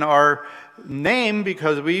our name,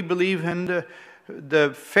 because we believe in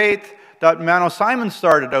the faith that Mano Simon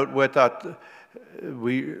started out with, that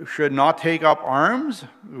we should not take up arms,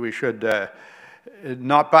 we should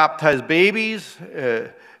not baptize babies,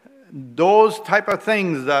 those type of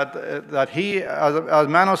things that he, as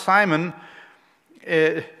Mano Simon,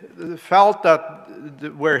 felt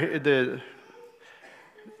that where the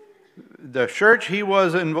church he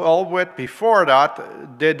was involved with before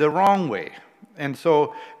that did the wrong way. And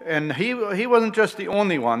so, and he wasn't just the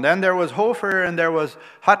only one. Then there was Hofer, and there was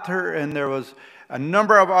Hutter, and there was a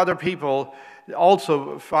number of other people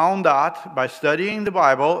also found that by studying the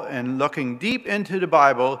Bible and looking deep into the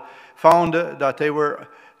Bible, found that they were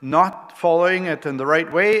not following it in the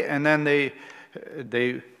right way, and then they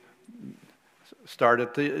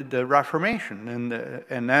started the Reformation,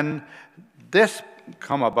 and then this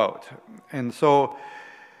come about. And so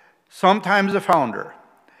sometimes the founder,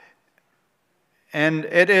 and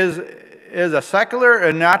it is a secular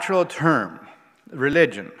and natural term,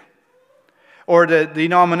 religion, or the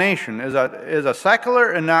denomination is a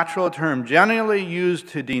secular and natural term generally used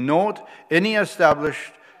to denote any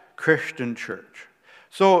established Christian church.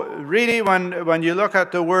 So really, when you look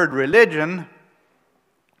at the word religion,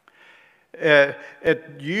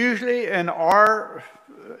 it usually in our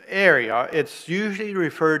area, it's usually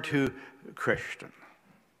referred to Christian.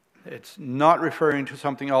 It's not referring to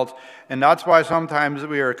something else, and that's why sometimes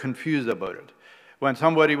we are confused about it. When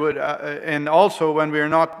somebody would, and also when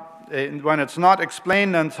when it's not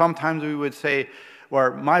explained, then sometimes we would say,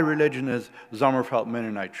 well, my religion is Sommerfeld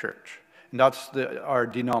Mennonite Church, and that's our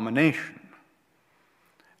denomination.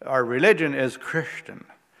 Our religion is Christian,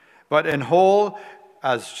 but in whole,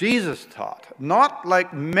 as Jesus taught, not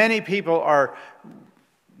like many people are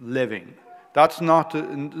living. That's not,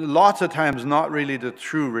 lots of times, not really the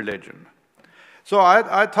true religion. So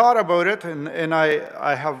I thought about it, and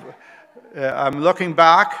I'm looking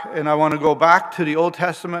back, and I want to go back to the Old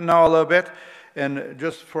Testament now a little bit, and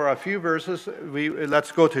just for a few verses,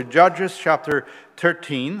 let's go to Judges chapter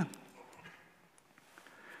 13.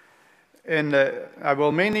 And I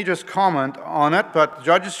will mainly just comment on it, but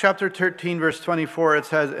Judges chapter 13, verse 24, it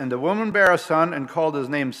says, "And the woman bare a son, and called his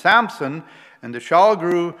name Samson, and the child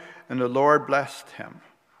grew, and the Lord blessed him."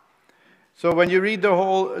 So when you read the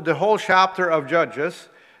whole chapter of Judges,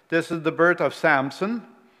 this is the birth of Samson.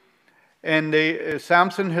 And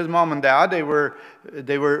Samson, his mom and dad, they were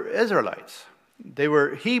Israelites. They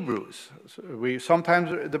were Hebrews. So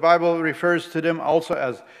sometimes the Bible refers to them also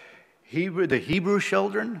as the Hebrew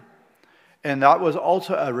children. And that was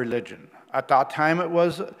also a religion. At that time, it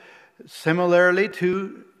was similarly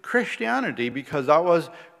to Christianity, because that was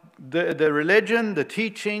the religion, the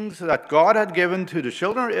teachings that God had given to the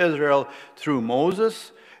children of Israel through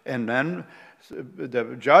Moses, and then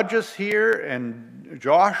the judges here, and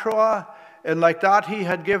Joshua, and like that, he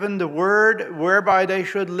had given the word whereby they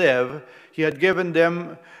should live. He had given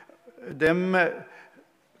them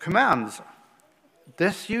commands.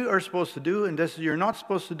 This you are supposed to do, and this you're not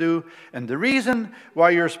supposed to do. And the reason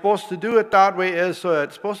why you're supposed to do it that way is so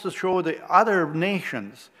it's supposed to show the other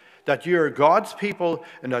nations that you're God's people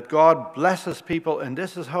and that God blesses people, and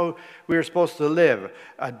this is how we're supposed to live.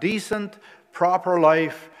 A decent, proper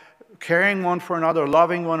life, caring one for another,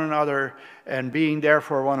 loving one another, and being there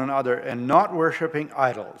for one another, and not worshiping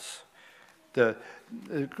idols. The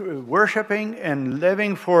worshiping and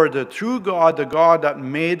living for the true God, the God that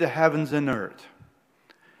made the heavens and earth,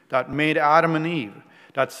 that made Adam and Eve,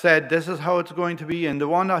 that said this is how it's going to be, and the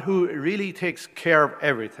one who really takes care of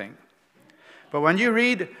everything. But when you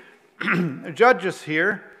read Judges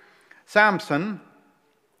here, Samson,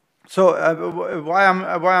 so why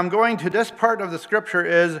I'm going to this part of the scripture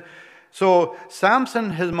is, so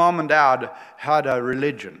Samson, his mom and dad had a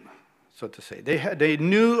religion, so to say. They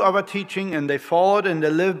knew of a teaching, and they followed and they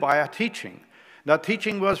lived by a teaching. That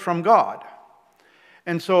teaching was from God.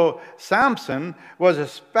 And so Samson was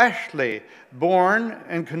especially born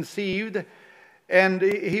and conceived, and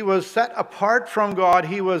he was set apart from God.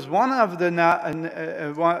 He was one of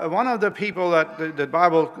the people that the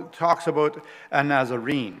Bible talks about, a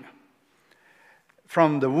Nazarene.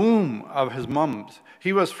 From the womb of his mums. He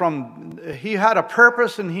had a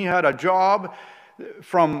purpose, and he had a job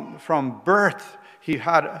from birth.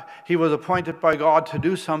 He was appointed by God to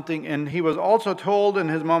do something, and he was also told, and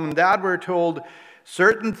his mom and dad were told,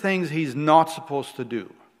 certain things he's not supposed to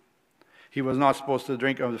do. He was not supposed to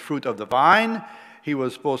drink of the fruit of the vine. He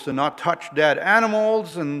was supposed to not touch dead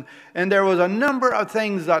animals. And there was a number of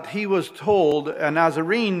things that he was told a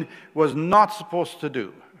Nazarene was not supposed to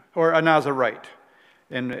do, or a Nazarite.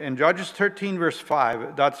 In Judges 13, verse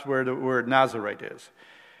 5, that's where the word Nazarite is.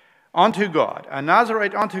 Unto God, a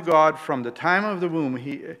Nazarite unto God from the time of the womb,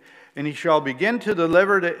 and he shall begin to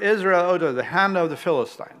deliver the Israel out of the hand of the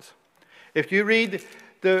Philistines. If you read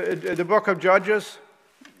the book of Judges,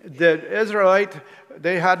 the Israelites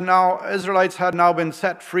had now been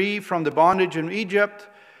set free from the bondage in Egypt,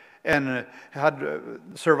 and had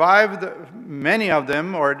survived, many of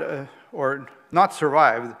them, or not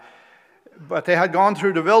survived, but they had gone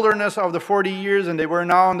through the wilderness of the 40 years, and they were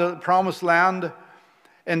now in the promised land,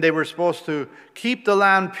 and they were supposed to keep the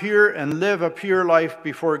land pure and live a pure life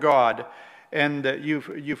before God. And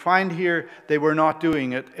you find here they were not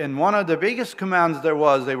doing it. And one of the biggest commands there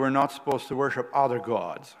was, they were not supposed to worship other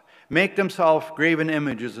gods. Make themselves graven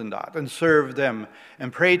images in that, and serve them,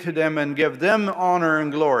 and pray to them, and give them honor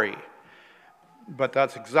and glory. But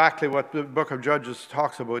that's exactly what the book of Judges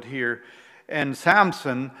talks about here. And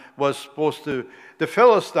Samson was supposed to, the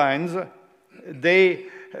Philistines, they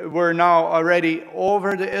were now already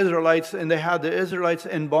over the Israelites, and they had the Israelites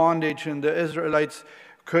in bondage, and the Israelites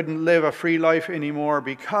couldn't live a free life anymore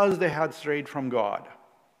because they had strayed from God.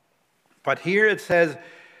 But here it says,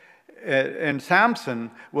 and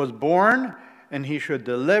Samson was born, and he should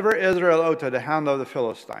deliver Israel out of the hand of the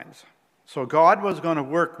Philistines. So God was going to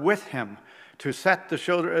work with him to set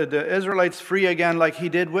the Israelites free again, like he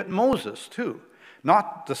did with Moses too.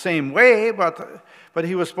 Not the same way, but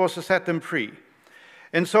he was supposed to set them free.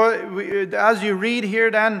 And so as you read here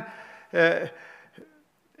then,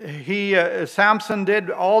 Samson did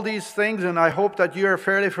all these things, and I hope that you are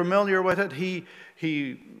fairly familiar with it. He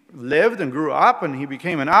lived and grew up, and he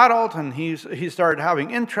became an adult, and he started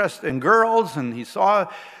having interest in girls, and he saw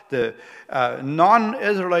the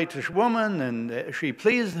non-Israelitish woman, and she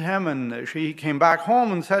pleased him, and he came back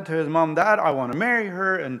home and said to his mom, Dad, I want to marry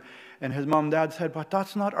her. And his mom and dad said, but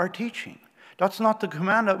that's not our teaching. That's not the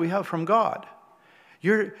command that we have from God.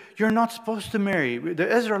 You're not supposed to marry.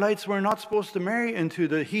 The Israelites were not supposed to marry into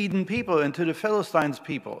the heathen people, into the Philistines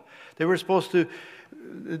people. They were supposed to,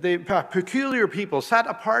 peculiar people, set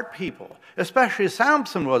apart people. Especially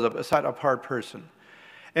Samson was a set apart person.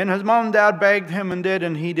 And his mom and dad begged him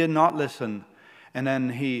and he did not listen. And then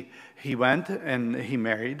he went and he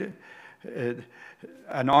married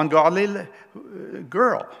an ungodly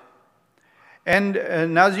girl. And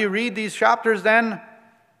as you read these chapters then,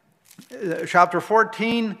 chapter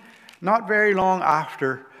 14, not very long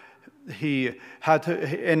after, he had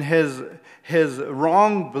to, in his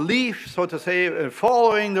wrong belief, so to say,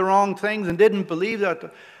 following the wrong things, and didn't believe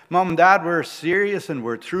that mom and dad were serious and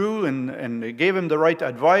were true, and they gave him the right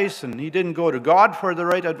advice, and he didn't go to God for the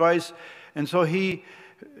right advice. And so he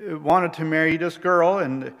wanted to marry this girl,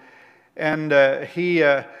 and he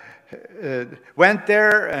went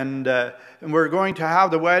there, and we're going to have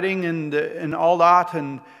the wedding and all that,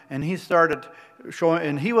 and he started showing,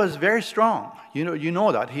 and he was very strong. You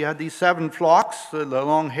know that. He had these 7 flocks, the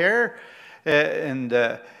long hair, and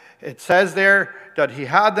it says there that he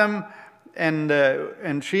had them,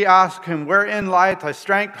 and she asked him, wherein lieth thy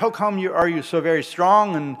strength? How come are you so very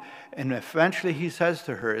strong? And eventually he says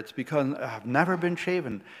to her, it's because I have never been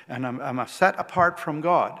shaven, and I'm set apart from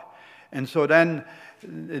God. And so then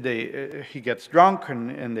he gets drunk,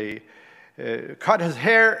 and they cut his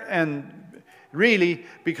hair, and really,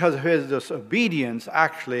 because of his disobedience,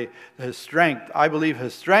 actually, his strength, I believe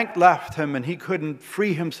his strength left him, and he couldn't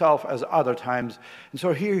free himself as other times. And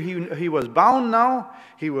so here he was bound now.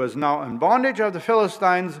 He was now in bondage of the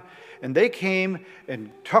Philistines, and they came and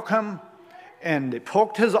took him, and they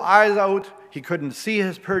poked his eyes out. He couldn't see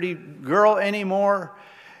his pretty girl anymore,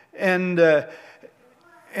 and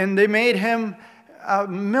they made him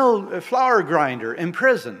a flour grinder in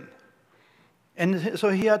prison. And so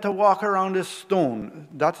he had to walk around this stone.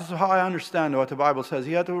 That is how I understand what the Bible says.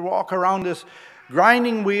 He had to walk around this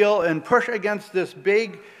grinding wheel and push against this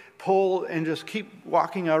big pole and just keep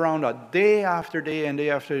walking around it day after day and day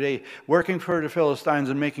after day, working for the Philistines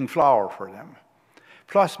and making flour for them,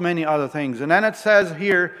 plus many other things. And then it says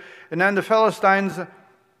here, and then the Philistines,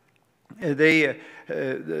 they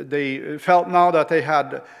felt now that they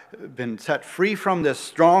had been set free from this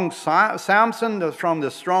strong Samson, from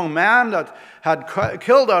this strong man that had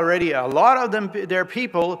killed already a lot of their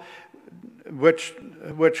people, which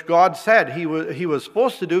God said he was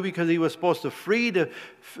supposed to do, because he was supposed to free the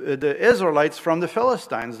Israelites from the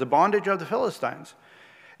Philistines, the bondage of the Philistines.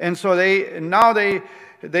 And so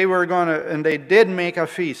they were going to, and they did make a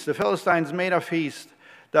feast. The Philistines made a feast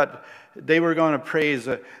that they were going to praise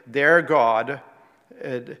their God.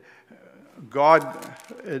 They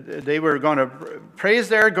were going to praise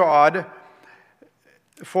their God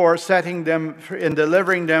for setting them and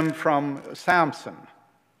delivering them from Samson.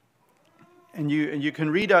 And you can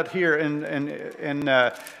read that here in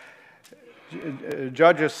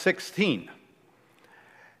Judges 16.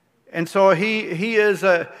 And so he is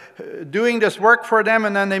doing this work for them,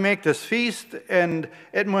 and then they make this feast, and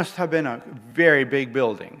it must have been a very big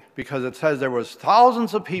building, because it says there was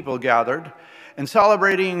thousands of people gathered and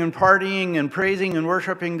celebrating and partying and praising and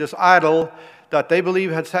worshiping this idol that they believe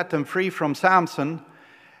had set them free from Samson.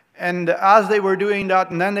 And as they were doing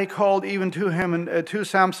that, and then they called even to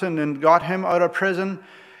Samson and got him out of prison.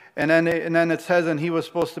 And then it says, and he was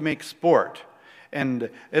supposed to make sport. And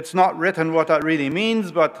it's not written what that really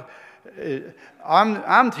means, but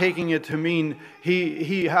I'm taking it to mean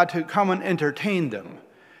he had to come and entertain them.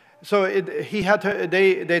 So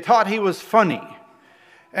they thought he was funny.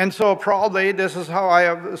 And so probably, this is how I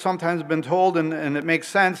have sometimes been told, and it makes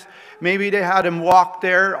sense, maybe they had him walk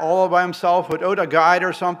there all by himself without a guide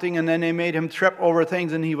or something, and then they made him trip over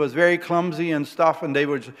things, and he was very clumsy and stuff, and they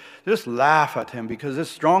would just laugh at him because this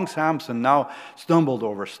strong Samson now stumbled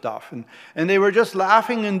over stuff. And they were just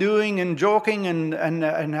laughing and doing and joking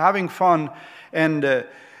and having fun, and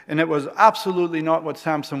it was absolutely not what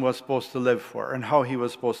Samson was supposed to live for and how he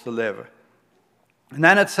was supposed to live. And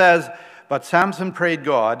then it says, but Samson prayed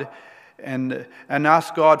God and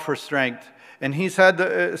asked God for strength. And he said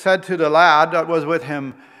to the lad that was with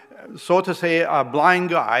him, so to say, a blind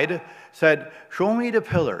guide, said, show me the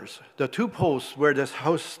pillars, the two posts where this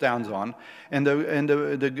house stands on. And the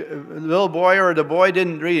little boy or the boy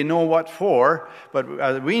didn't really know what for,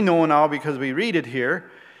 but we know now because we read it here.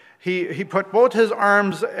 He put both his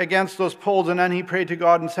arms against those poles, and then he prayed to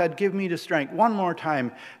God and said, give me the strength one more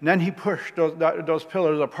time. And then he pushed those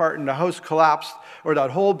pillars apart, and the house collapsed, or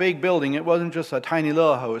that whole big building. It wasn't just a tiny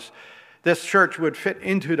little house. This church would fit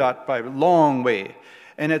into that by a long way.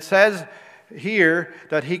 And it says here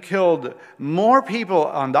that he killed more people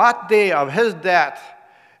on that day of his death,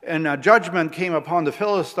 and a judgment came upon the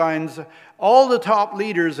Philistines. All the top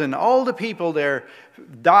leaders and all the people there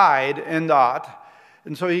died in that.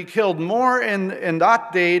 And so he killed more in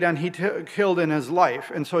that day than he killed in his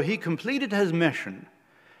life. And so he completed his mission.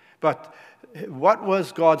 But what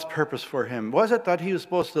was God's purpose for him? Was it that he was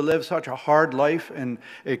supposed to live such a hard life and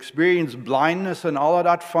experience blindness and all of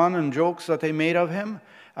that fun and jokes that they made of him?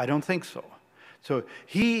 I don't think so. So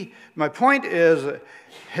my point is,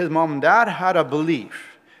 his mom and dad had a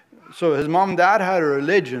belief. So his mom and dad had a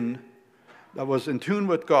religion that was in tune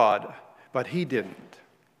with God, but he didn't.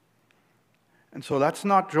 And so let's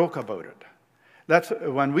not joke about it.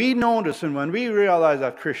 When we notice and when we realize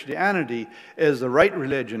that Christianity is the right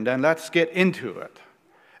religion, then let's get into it.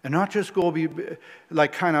 And not just go be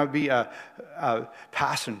a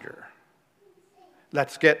passenger.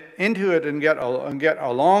 Let's get into it and get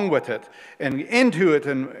along with it, and into it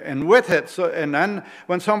and with it. So, and then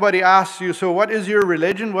when somebody asks you, so what is your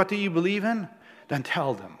religion? What do you believe in? Then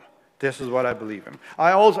tell them. This is what I believe in.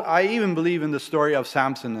 I even believe in the story of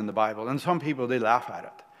Samson in the Bible. And some people, they laugh at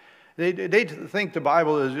it. They think the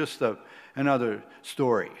Bible is just another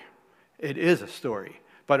story. It is a story,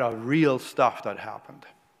 but of real stuff that happened.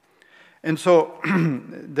 And so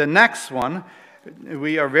the next one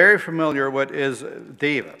we are very familiar with is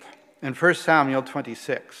David in 1 Samuel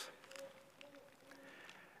 26.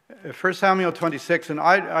 1 Samuel 26, and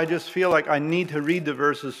I just feel like I need to read the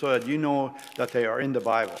verses so that you know that they are in the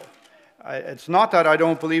Bible. It's not that I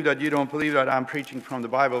don't believe that you don't believe that I'm preaching from the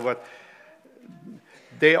Bible, but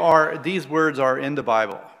these words are in the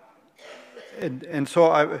Bible. And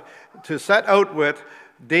so to set out with,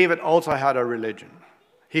 David also had a religion.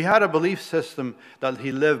 He had a belief system that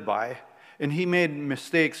he lived by, and he made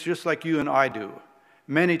mistakes just like you and I do.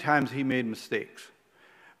 Many times he made mistakes.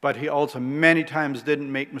 But he also many times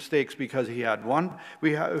didn't make mistakes because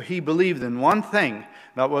he believed in one thing.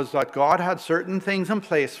 That was that God had certain things in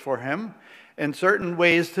place for him and certain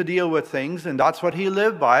ways to deal with things. And that's what he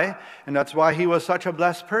lived by. And that's why he was such a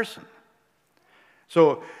blessed person.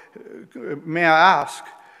 So may I ask,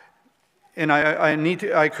 and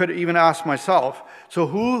I could even ask myself, so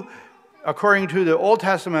who, according to the Old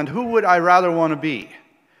Testament, who would I rather want to be?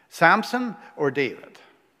 Samson or David?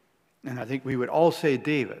 And I think we would all say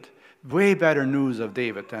David. Way better news of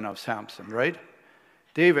David than of Samson, right?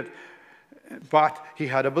 David, but he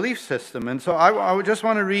had a belief system. And so I would just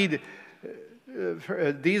want to read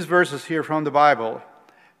these verses here from the Bible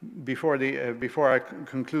before I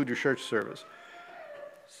conclude your church service.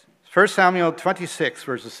 1 Samuel 26,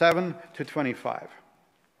 verses 7 to 25.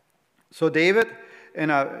 So David and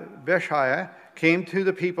Abishai came to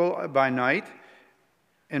the people by night,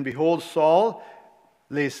 and behold, Saul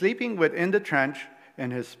lay sleeping within the trench,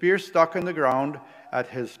 and his spear stuck in the ground at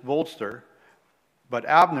his bolster. But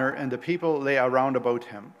Abner and the people lay around about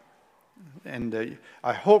him. And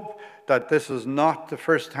I hope that this is not the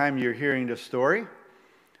first time you're hearing this story.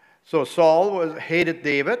 So Saul hated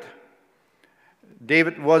David.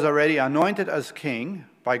 David was already anointed as king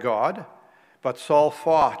by God, but Saul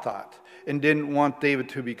fought that and didn't want David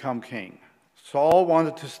to become king. Saul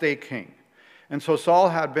wanted to stay king. And so Saul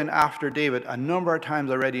had been after David a number of times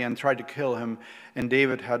already and tried to kill him. And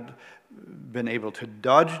David had been able to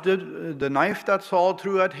dodge the knife that Saul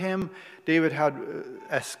threw at him. David had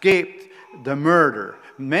escaped the murder.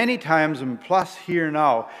 Many times, and plus here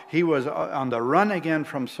now, he was on the run again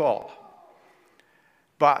from Saul.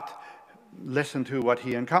 But listen to what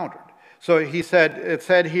he encountered. So it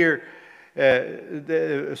said here,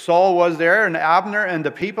 Saul was there, and Abner and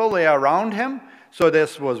the people lay around him. So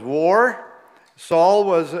this was war.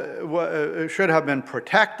 Saul should have been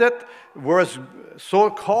protected, was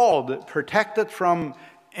so-called protected from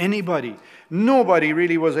anybody. Nobody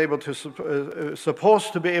really was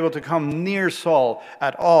supposed to be able to come near Saul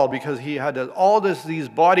at all, because he had these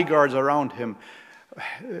bodyguards around him,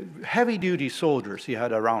 heavy-duty soldiers he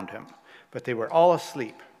had around him, but they were all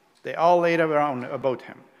asleep. They all laid around about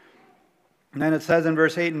him. And then it says in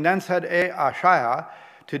verse 8, and then said Ashiah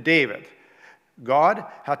to David, God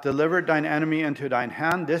hath delivered thine enemy into thine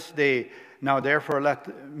hand this day. Now therefore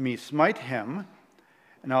let me smite him.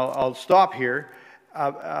 And I'll stop here.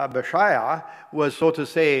 Abishai was, so to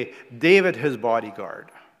say, David his bodyguard,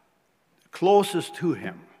 closest to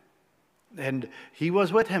him. And he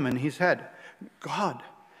was with him, and he said, God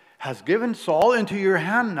has given Saul into your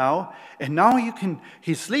hand now, and now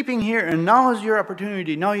he's sleeping here, and now is your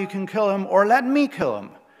opportunity. Now you can kill him, or let me kill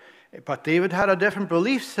him. But David had a different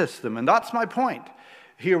belief system, and that's my point.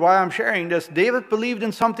 Here, why I'm sharing this, David believed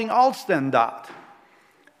in something else than that.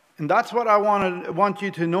 And that's what I want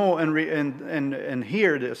you to know and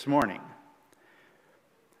hear this morning.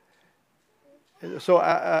 So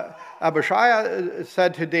Abishai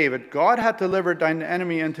said to David, God hath delivered thine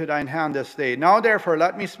enemy into thine hand this day. Now therefore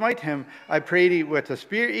let me smite him, I pray thee, with a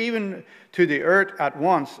spear even to the earth at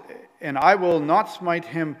once, and I will not smite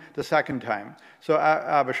him the second time. So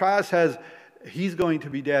Abishai says he's going to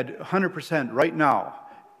be dead 100% right now,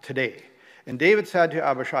 today. And David said to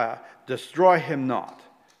Abishai, destroy him not.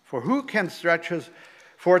 For who can stretch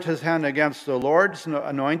forth his hand against the Lord's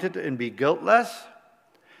anointed and be guiltless?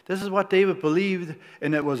 This is what David believed,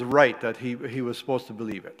 and it was right that he was supposed to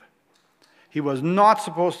believe it. He was not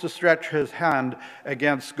supposed to stretch his hand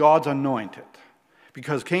against God's anointed,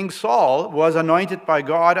 because King Saul was anointed by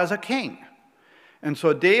God as a king. And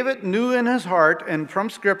so David knew in his heart, and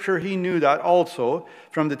from Scripture he knew that also,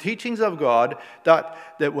 from the teachings of God, that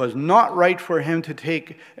it was not right for him to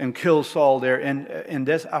take and kill Saul there in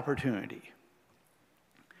this opportunity.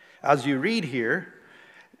 As you read here,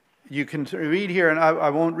 you can read here, and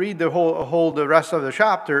I won't read the rest of the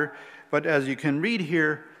chapter, but as you can read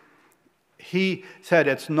here, he said,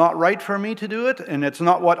 it's not right for me to do it, and it's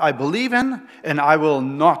not what I believe in, and I will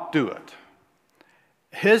not do it.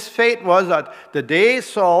 His fate was that the day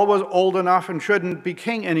Saul was old enough and shouldn't be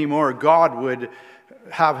king anymore, God would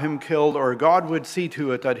have him killed, or God would see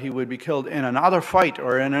to it that he would be killed in another fight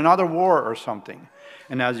or in another war or something.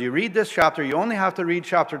 And as you read this chapter, you only have to read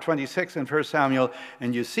chapter 26 in 1 Samuel,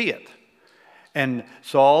 and you see it. And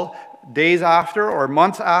Saul, days after or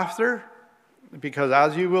months after, because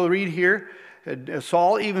as you will read here,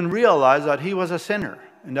 Saul even realized that he was a sinner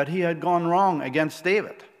and that he had gone wrong against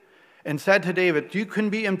David, and said to David, you can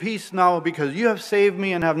be in peace now because you have saved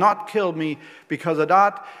me and have not killed me. Because of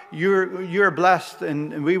that, you're blessed,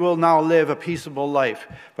 and we will now live a peaceable life.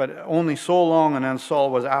 But only so long, and then Saul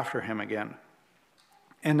was after him again.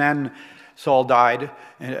 And then Saul died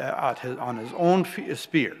on his own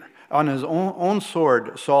spear. On his own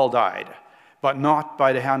sword, Saul died, but not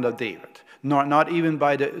by the hand of David. Not even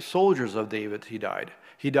by the soldiers of David he died.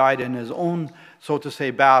 He died in his own, so to say,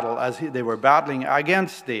 battle. As they were battling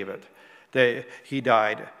against David, he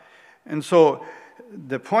died. And so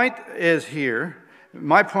the point is here,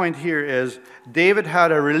 my point here is, David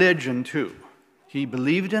had a religion too. He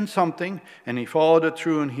believed in something, and he followed it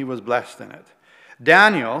through, and he was blessed in it.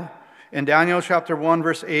 Daniel, in Daniel chapter 1,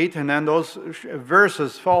 verse 8, and then those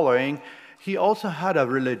verses following, he also had a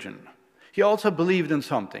religion. He also believed in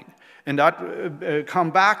something. And that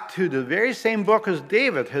come back to the very same book as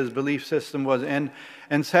David, his belief system was in,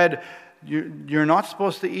 and said, you're not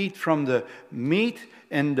supposed to eat from the meat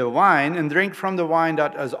and the wine and drink from the wine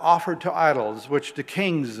that is offered to idols, which the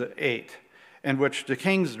kings ate and which the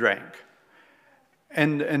kings drank.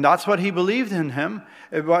 And that's what he believed in him,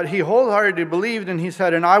 what he wholeheartedly believed, and he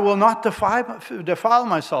said, and I will not defile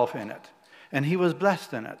myself in it. And he was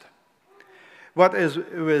blessed in it. What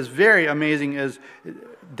was very amazing is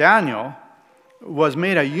Daniel was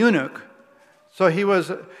made a eunuch, so he was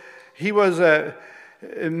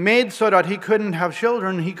made so that he couldn't have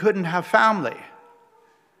children, he couldn't have family.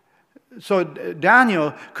 So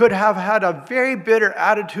Daniel could have had a very bitter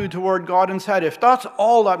attitude toward God and said, if that's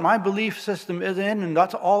all that my belief system is in, and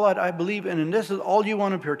that's all that I believe in, and this is all you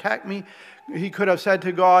want to protect me, he could have said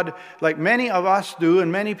to God, like many of us do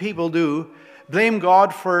and many people do, blame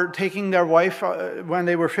God for taking their wife when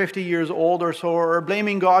they were 50 years old or so, or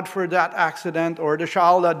blaming God for that accident, or the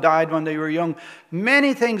child that died when they were young.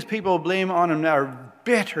 Many things people blame on him are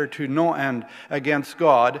bitter to no end against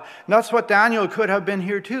God. And that's what Daniel could have been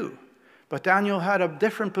here too. But Daniel had a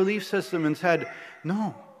different belief system and said,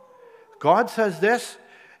 no, God says this,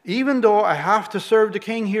 even though I have to serve the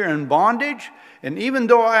king here in bondage, and even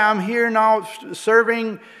though I am here now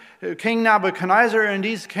serving King Nebuchadnezzar and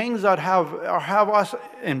these kings that have us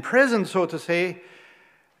in prison, so to say,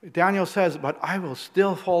 Daniel says, but I will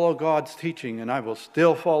still follow God's teaching, and I will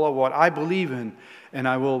still follow what I believe in, and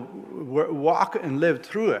I will walk and live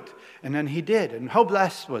through it. And then he did. And how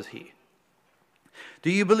blessed was he? Do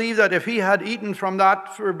you believe that if he had eaten from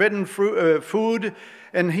that forbidden food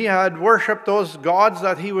and he had worshipped those gods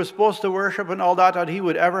that he was supposed to worship and all that, that he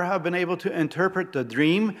would ever have been able to interpret the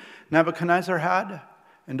dream Nebuchadnezzar had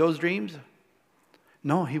in those dreams?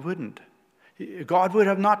 No, he wouldn't. God would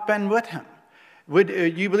have not been with him. Would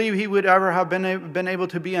you believe he would ever have been able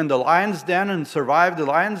to be in the lion's den and survive the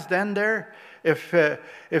lion's den there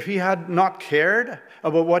if he had not cared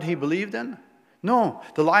about what he believed in? No,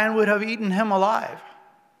 the lion would have eaten him alive.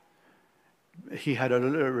 He had a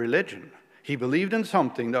religion. He believed in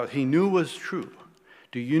something that he knew was true.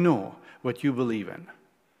 Do you know what you believe in?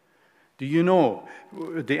 Do you know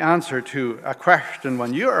the answer to a question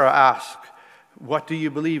when you are asked, what do you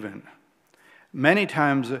believe in? Many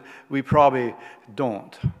times we probably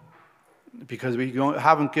don't, because we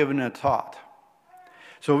haven't given it thought.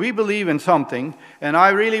 So we believe in something, and I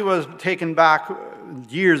really was taken back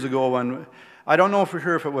years ago when, I don't know for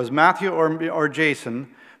sure if it was Matthew or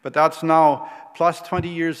Jason, but that's now plus 20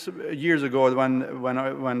 years ago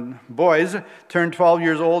when boys turn 12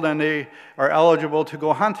 years old and they are eligible to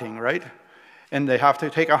go hunting, right? And they have to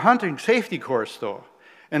take a hunting safety course, though.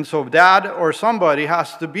 And so dad or somebody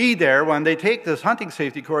has to be there when they take this hunting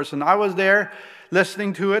safety course. And I was there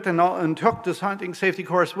listening to it and took this hunting safety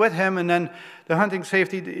course with him. And then the hunting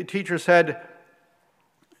safety teacher said,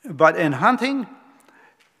 but in hunting,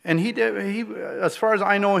 and he as far as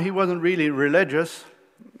I know, he wasn't really religious,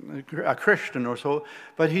 a Christian or so,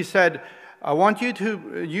 but he said, I want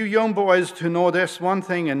you young boys to know this one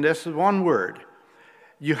thing, and this is one word.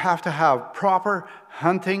 You have to have proper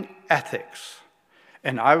hunting ethics.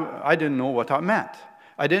 And I didn't know what that meant.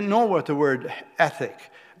 I didn't know what the word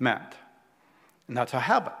ethic meant. And that's a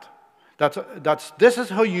habit. This is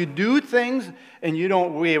how you do things, and you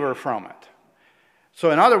don't waver from it. So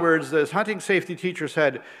in other words, this hunting safety teacher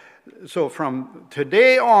said, so from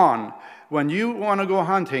today on, when you want to go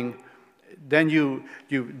hunting, then you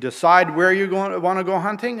decide where you want to go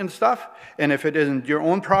hunting and stuff. And if it isn't your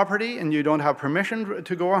own property and you don't have permission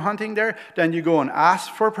to go hunting there, then you go and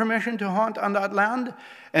ask for permission to hunt on that land.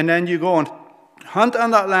 And then you go and hunt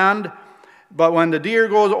on that land. But when the deer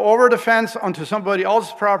goes over the fence onto somebody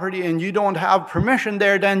else's property and you don't have permission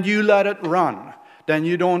there, then you let it run. Then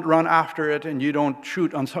you don't run after it and you don't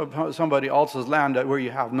shoot on somebody else's land where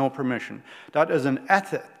you have no permission. That is an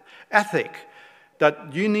ethic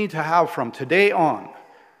that you need to have from today on,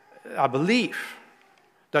 a belief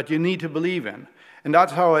that you need to believe in. And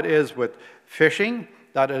that's how it is with fishing.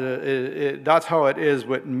 That's how it is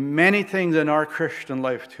with many things in our Christian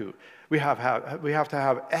life too. We have to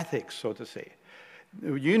have ethics, so to say.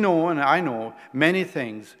 You know, and I know many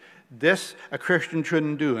things. This a Christian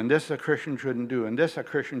shouldn't do, and this a Christian shouldn't do, and this a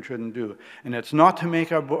Christian shouldn't do. And it's not to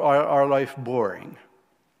make our life boring.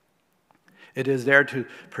 It is there to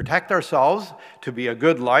protect ourselves, to be a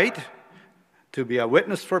good light, to be a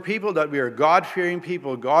witness for people that we are God-fearing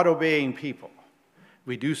people, God-obeying people.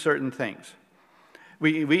 We do certain things.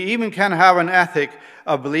 We even can have an ethic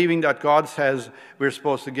of believing that God says we're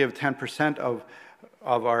supposed to give 10% of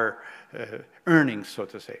our earnings, so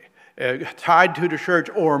to say, tied to the church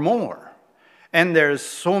or more. And there's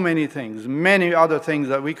so many things, many other things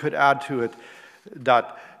that we could add to it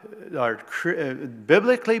that are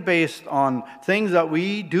biblically based on things that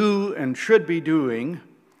we do and should be doing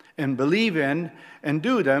and believe in and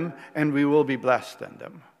do them, and we will be blessed in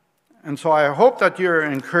them. And so I hope that you're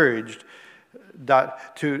encouraged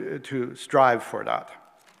that to strive for that.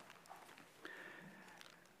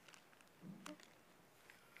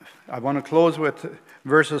 I want to close with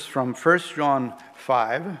verses from 1 John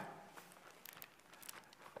 5.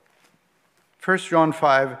 1 John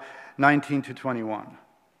 5, 19 to 21.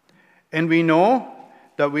 And we know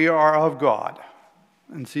that we are of God.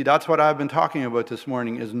 And see, that's what I've been talking about this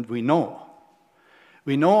morning, is we know.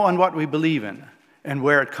 We know on what we believe in and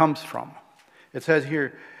where it comes from. It says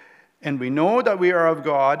here, and we know that we are of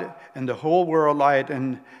God, and the whole world lieth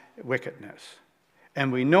in wickedness.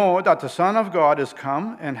 And we know that the Son of God is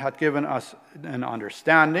come and hath given us an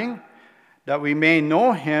understanding, that we may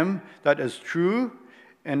know him that is true,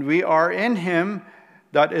 and we are in him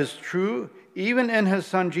that is true, even in his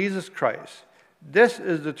Son Jesus Christ. This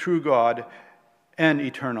is the true God and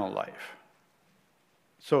eternal life.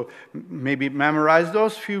 So maybe memorize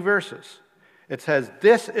those few verses. It says,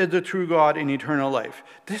 this is the true God and eternal life.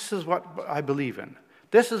 This is what I believe in.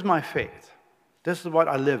 This is my faith. This is what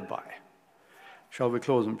I live by. Shall we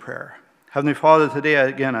close in prayer? Heavenly Father, today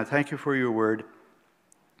again, I thank you for your word.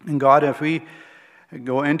 And God, if we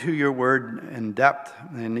go into your word in depth,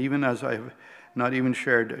 and even as I've not even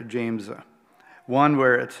shared James 1,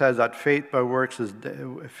 where it says that faith without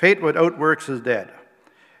works is dead,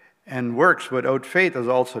 and works without faith is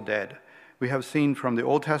also dead. We have seen from the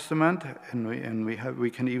Old Testament, and we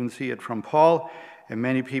can even see it from Paul, and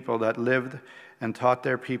many people that lived and taught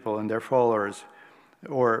their people and their followers,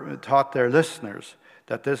 or taught their listeners,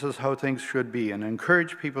 that this is how things should be, and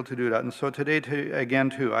encourage people to do that. And so today,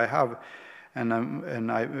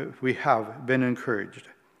 we have been encouraged.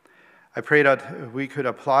 I pray that we could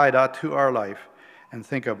apply that to our life and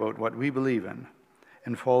think about what we believe in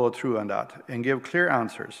and follow through on that and give clear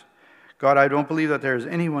answers. God, I don't believe that there's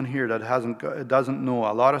anyone here that doesn't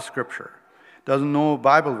know a lot of Scripture, doesn't know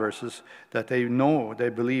Bible verses that they know they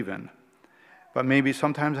believe in, but maybe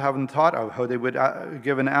sometimes haven't thought of how they would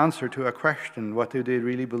give an answer to a question, what do they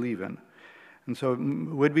really believe in? And so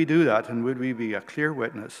would we do that, and would we be a clear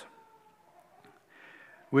witness?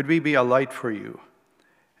 Would we be a light for you?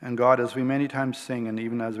 And God, as we many times sing, and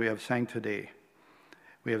even as we have sang today,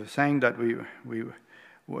 we have sang that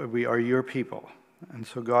we are your people. And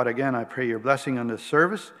so God, again, I pray your blessing on this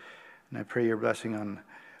service, and I pray your blessing on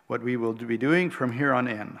what we will be doing from here on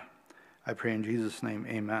in. I pray in Jesus' name,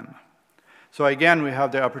 amen. So again, we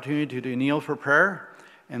have the opportunity to kneel for prayer.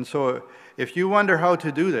 And so if you wonder how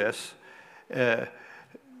to do this,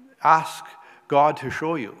 ask God to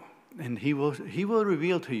show you. And he will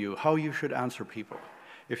reveal to you how you should answer people.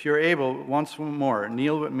 If you're able, once more,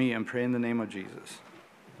 kneel with me and pray in the name of Jesus.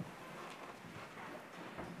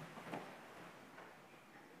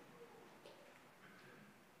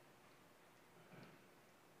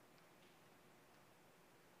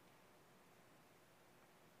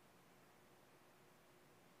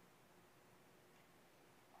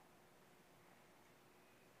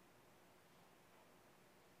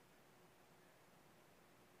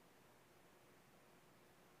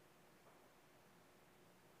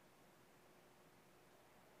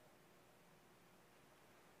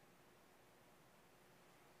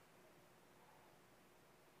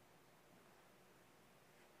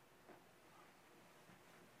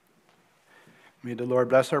 May the Lord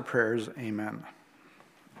bless our prayers. Amen.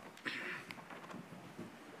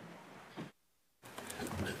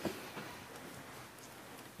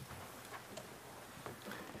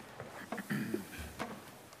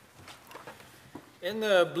 In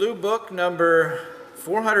the blue book, number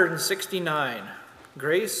 469,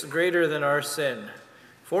 Grace Greater Than Our Sin,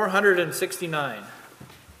 469.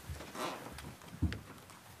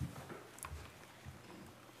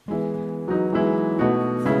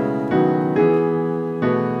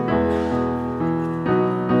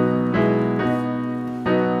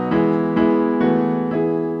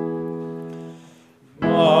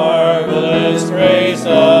 Marvelous grace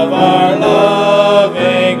of our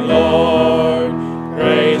loving Lord,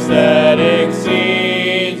 grace that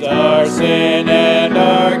exceeds our sin and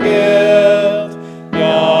our guilt,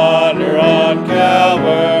 yonder on Calvary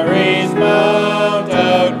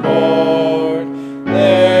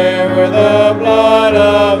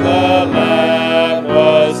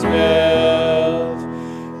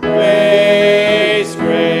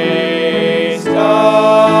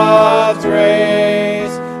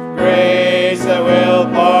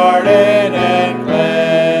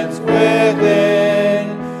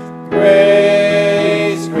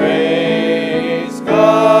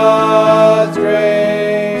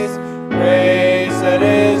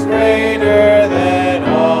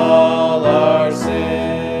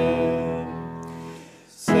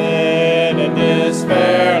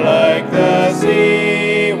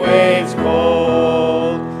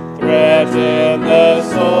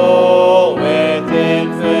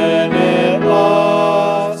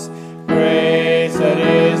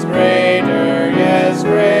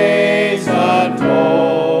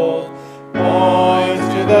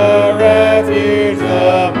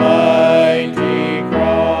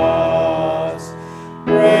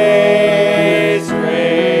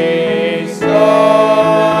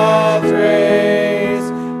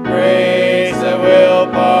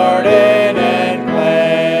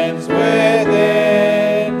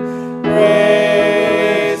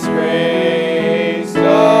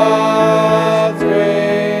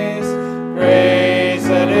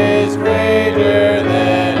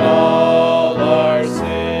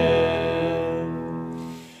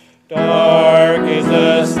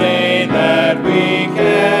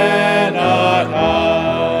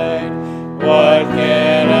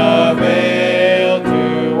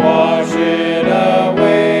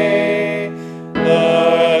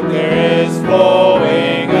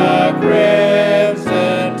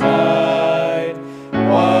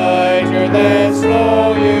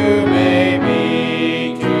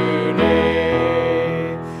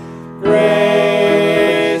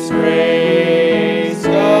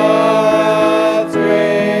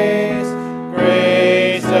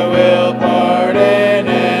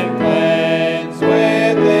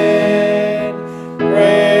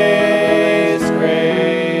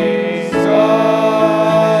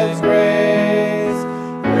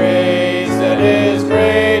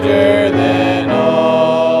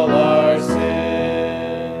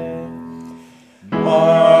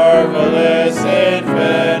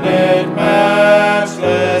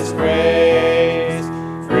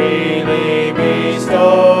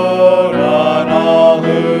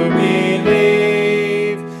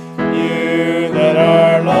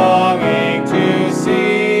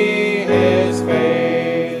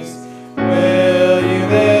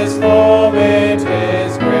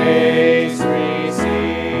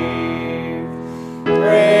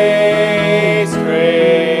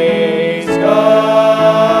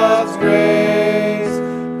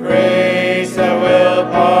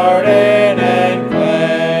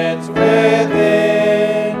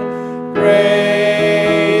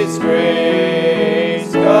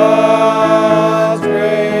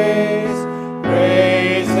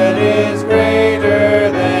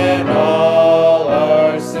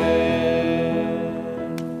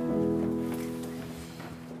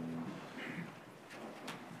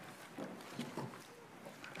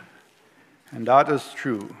And that is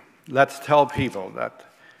true. Let's tell people that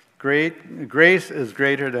grace is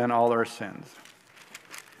greater than all our sins.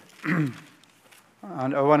 And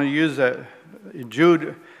I want to use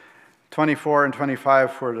Jude 24 and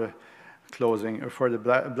 25 for the closing, or for the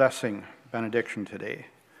blessing benediction today.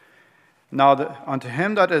 Now unto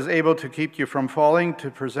him that is able to keep you from falling, to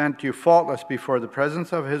present you faultless before the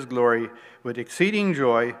presence of his glory with exceeding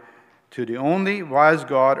joy, to the only wise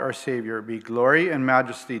God our Savior, be glory and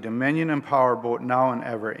majesty, dominion and power, both now and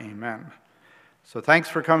ever. Amen. So thanks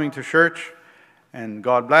for coming to church, and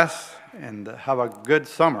God bless, and have a good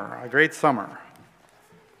summer, a great summer.